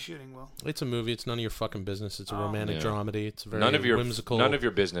are you shooting, Will? It's a movie. It's none of your fucking business. It's a romantic Yeah. dramedy. It's very None of your whimsical. None of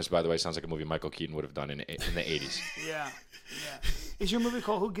your business, by the way, sounds like a movie Michael Keaton would have done in the 80s. Yeah. Is your movie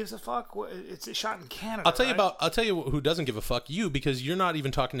called Who Gives a Fuck? It's shot in Canada. I'll tell you right? I'll tell you who doesn't give a fuck. You, because you're not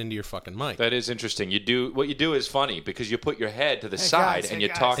even talking into your fucking mic. That is interesting. What you do is funny because you put your head to the Hey, side guys, and hey, you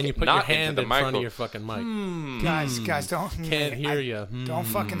guys. talk and you put not your hand into the in front micro. of your fucking mic. Guys, don't Can't hear you. Don't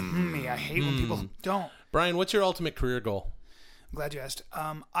fucking me. I hate when people don't. Brian, what's your ultimate career goal? I'm glad you asked.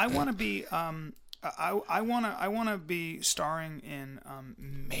 I want to be. I want to be starring in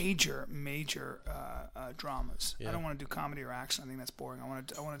major dramas. I don't want to do comedy or action. I think that's boring. I want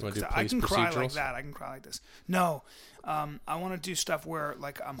to. do I can police cry like procedurals? that. I can cry like this. No, I want to do stuff where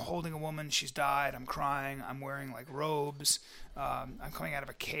like I'm holding a woman. She's died. I'm crying. I'm wearing like robes. I'm coming out of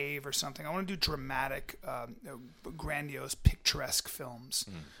a cave or something. I want to do dramatic, grandiose, picturesque films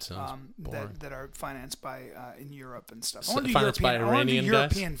Sounds boring. that are financed by in Europe and stuff. I want to do Financed by European. I want to do Iranian guys?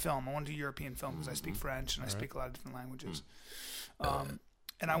 European film. I want to do European film because I speak French and I speak a lot of different languages.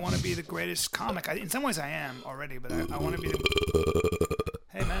 And I want to be the greatest comic. In some ways, I am already, but I want to be the.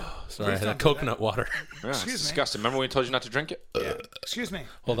 Hey man, Sorry, I please had don't do coconut water. Yeah, it's Excuse me. disgusting. Remember when we told you not to drink it? that. Yeah. Excuse me.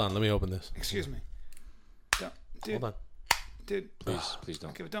 Hold on, let me open this. Excuse me. Don't, dude. Hold on. Dude. Please don't.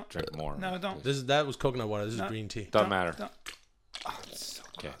 Okay, but don't Drink more. No, don't. That was coconut water. This is green tea. Doesn't matter. Don't. Oh, it's so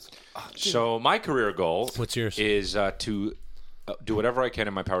Okay. gross. Oh, dude. So my career goal What's yours? is to do whatever I can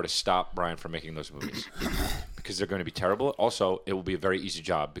in my power to stop Brian from making those movies. Because they're going to be terrible. Also, it will be a very easy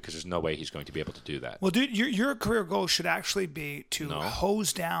job because there's no way he's going to be able to do that. Well, dude, your career goal should actually be to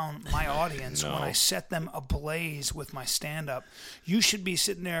hose down my audience when I set them ablaze with my stand-up. You should be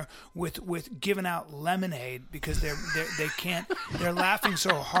sitting there with giving out lemonade because they can't. They're laughing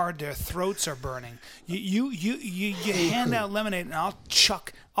so hard their throats are burning. You hand out lemonade and I'll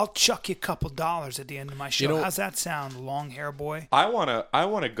chuck you a couple dollars at the end of my show. How's that sound, long hair boy? I wanna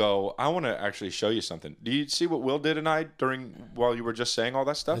actually show you something. Do you see what Will did and I while you were just saying all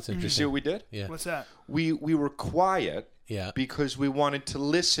that stuff? That's Did you see what we did? Yeah. What's that? We were quiet because we wanted to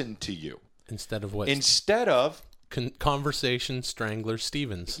listen to you. Instead of what? Instead of Conversation Strangler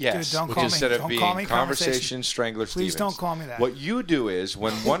Stevens. Yes, dude, don't call me. instead of Don't being call me Conversation Strangler Stevens. Please don't call me that. What you do is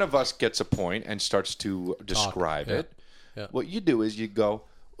when one of us gets a point and starts to describe it, what you do is you go,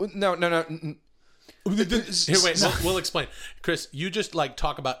 no. Here, wait. We'll explain. Chris, you just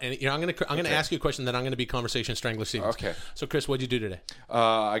talk about any. I'm gonna ask you a question. Then I'm gonna be Conversation Strangler Stevens. Okay. So, Chris, what'd you do today?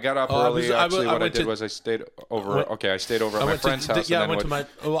 I got up early. Actually, what I did was I stayed over. I stayed over at my friend's house. Yeah, I went to my.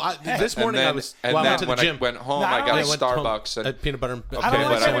 This morning I was. I went to the gym. When I went home, I got a Starbucks and peanut butter. Okay, but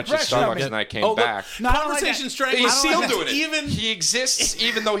I went to Starbucks and I came back. Conversation Strangler. He's still doing it. He exists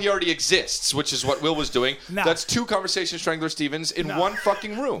even though he already exists, which is what Will was doing. That's two Conversation Strangler Stevens in one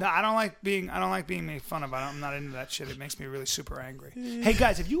fucking room. No, I don't like being made fun of. I'm not into that shit. It makes me really super angry. Hey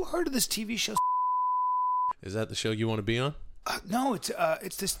guys, have you heard of this TV show? Is that the show you want to be on? No, it's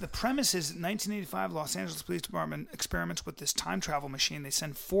this. The premise is 1985. Los Angeles Police Department experiments with this time travel machine. They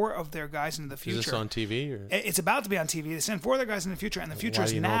send 4 of their guys into the future. Is this on TV? Or? It's about to be on TV. They send 4 of their guys in the future, and the future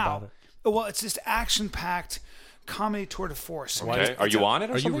is now. Know about it? Well, it's this action-packed comedy tour de force. Okay. Are you on it?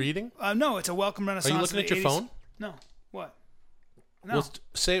 Or you reading? No, it's a welcome renaissance. Are you looking at your 80s. phone? No. What? No. Well,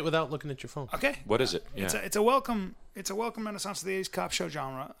 say it without looking at your phone. Okay. What is it? Yeah. It's a welcome renaissance of the 80s cop show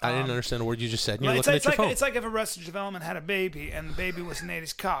genre. I didn't understand a word you just said. You're it's looking at your phone. It's like if Arrested Development had a baby and the baby was an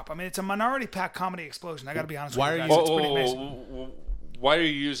 80s cop. I mean, it's a minority pack comedy explosion. I got to be honest with you guys. It's pretty amazing. Why are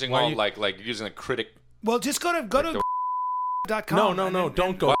you using like using a critic? Well, just go to .com. No,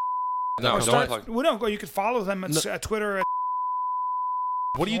 don't go. No, don't. You could follow them at Twitter.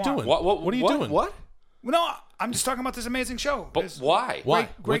 What are you doing? What are you doing? What? No, I'm just talking about this amazing show. But why? Why?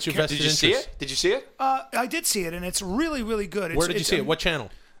 Great What's your vested interest? Did you see it? I did see it, and it's really, really good. Where did you see it? What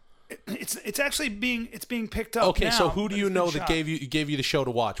channel? It's actually being picked up. Okay, now, so who do you know that gave you the show to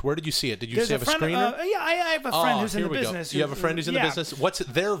watch? Where did you see it? Did you have a screener? I have a friend who's in the business. You have a friend who's in the business. What's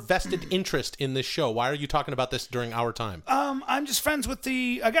their vested interest in this show? Why are you talking about this during our time? I'm just friends with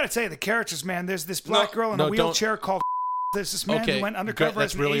I gotta tell you, the characters, man. There's this black girl in a wheelchair called. There's this man who went undercover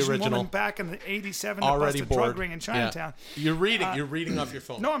as an really Asian original. woman back in '87 Already to bust a bored. drug ring in Chinatown. Yeah. You're reading off your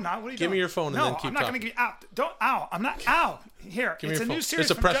phone. No, I'm not. What are you doing? Give me your phone and then keep I'm not going to give you out. Don't. Ow. I'm not. Ow. Here. Give me it's your a phone. new series.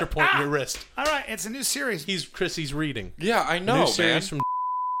 It's a pressure point in your wrist. All right. It's a new series. He's reading. Yeah, I know, New series man. from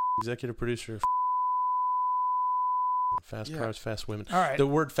executive producer. Fast cars, fast women. All right. The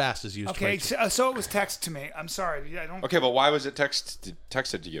word "fast" is used. Okay, right. so it was texted to me. I'm sorry. I don't. Okay, but why was it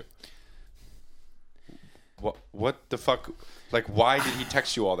texted to you? What the fuck? Like, why did he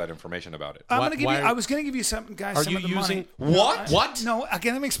text you all that information about it? I was gonna give you some guys. Are some you of the using money. what? No.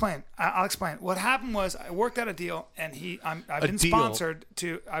 Again, let me explain. I'll explain. What happened was I worked out a deal, and I've been sponsored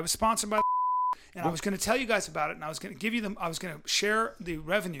to. I was sponsored by. And I was going to tell you guys about it, and I was going to give you them. I was going to share the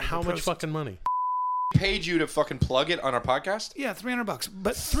revenue. How much fucking money? Paid you to fucking plug it on our podcast? Yeah, $300.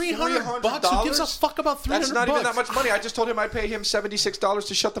 But $300? Who gives a fuck about $300? That's not even that much money. I just told him I'd pay him $76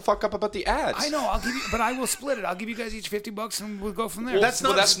 to shut the fuck up about the ads. I know. I'll give you, but I will split it. I'll give you guys each $50, and we'll go from there. That's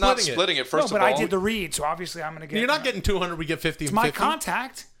not splitting it. First no, but of all, I did the read, so obviously I'm going to get. You're not getting $200. We get $50. It's my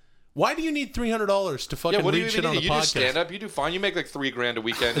contact. Why do you need $300 to fucking read shit on the podcast? You do stand up. You do fine. You make like $3,000 a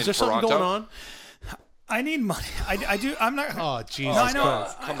weekend. Is there something going on? I need money. I do. I'm not. Oh, Jesus. No, I know.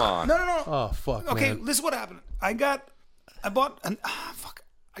 Christ. Come on. No. Oh, fuck. Okay, man. this is what happened. I bought an. Fuck.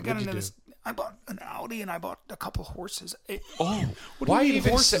 I got into this. I bought an Audi and I bought a couple horses. Why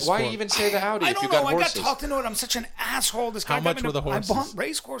even say the Audi? I if you don't know. got horses? I got talked into it. I'm such an asshole. This guy. How much were the horses? I bought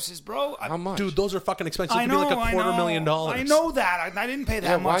race horses, bro. How much? Dude, those are fucking expensive. I It know. could be like $250,000. I know that. I didn't pay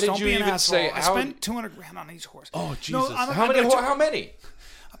that much. Why did Don't you be an even asshole. say I spent $200,000 on each horse. Oh, Jesus. No, How many?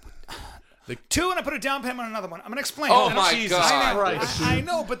 2, and I put a down payment on another one. I'm going to explain. Oh, my God. I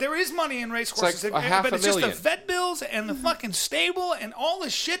know, but there is money in race horses. like but it's just the $500,000. vet bills and the fucking stable and all the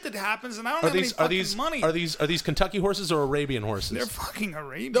shit that happens, and I don't have any fucking money. Are these Kentucky horses or Arabian horses? They're fucking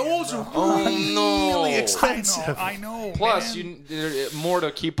Arabian. Those are really expensive. I know. Plus, man. there's more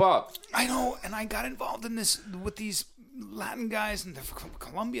to keep up. I know, and I got involved in this with these Latin guys and they're from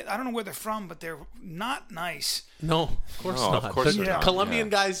Colombia. I don't know where they're from, but they're not nice. No, of course not. Of course The not. Colombian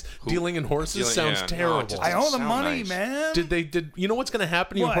guys dealing in horses sounds terrible. I owe the sound money, nice. man. Did you know what's going to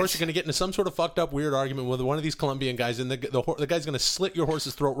happen to your What? horse? You're going to get into some sort of fucked up weird argument with one of these Colombian guys, and the guy's going to slit your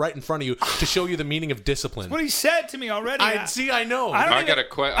horse's throat right in front of you to show you the meaning of discipline. What he said to me already. I know. I got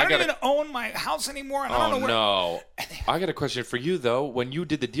don't even own my house anymore. And I don't know where. no. I got a question for you, though. When you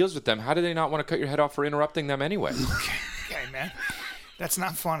did the deals with them, how did they not want to cut your head off for interrupting them anyway? Okay, man. That's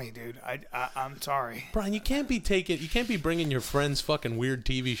not funny, dude. I'm sorry. Brian, you can't be bringing your friends' fucking weird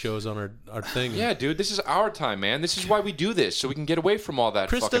TV shows on our thing. Yeah, dude, this is our time, man. This is why we do this, so we can get away from all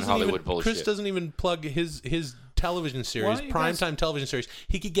that fucking Hollywood bullshit. Chris doesn't even plug his television series, primetime television series.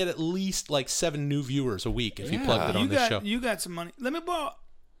 He could get at least like 7 new viewers a week if he plugged it on this show. You got some money. Let me borrow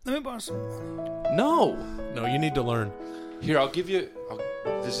some money. No, you need to learn. Here, I'll give you.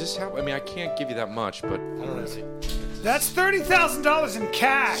 Does this help? I mean, I can't give you that much, but I don't know. That's $30,000 in Does this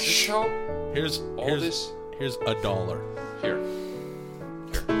cash. help? Here's $1. Here,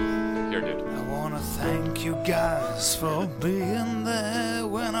 dude. I wanna thank you guys for being there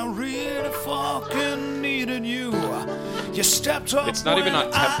when I really fucking needed you. You stepped up. It's not even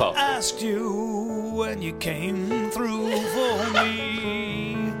on tempo. I asked you when you came through for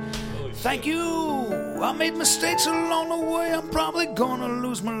me. Thank you. I made mistakes along the way. I'm probably gonna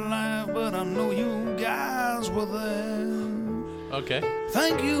lose my life, but I know you guys were there. Okay.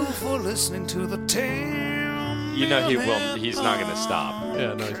 Thank you for listening to the tale. You know he will. He's not going to stop.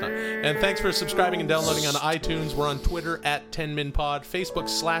 Yeah, no, he's not. And thanks for subscribing and downloading on iTunes. We're on Twitter at 10MinPod, Facebook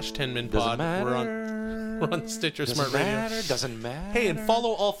 /10MinPod. Doesn't matter. We're on Stitcher Smart Radio. Doesn't matter. Hey, and follow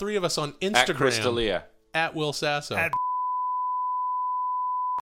all 3 of us on Instagram At Chris D'Elia. at Will Sasso. At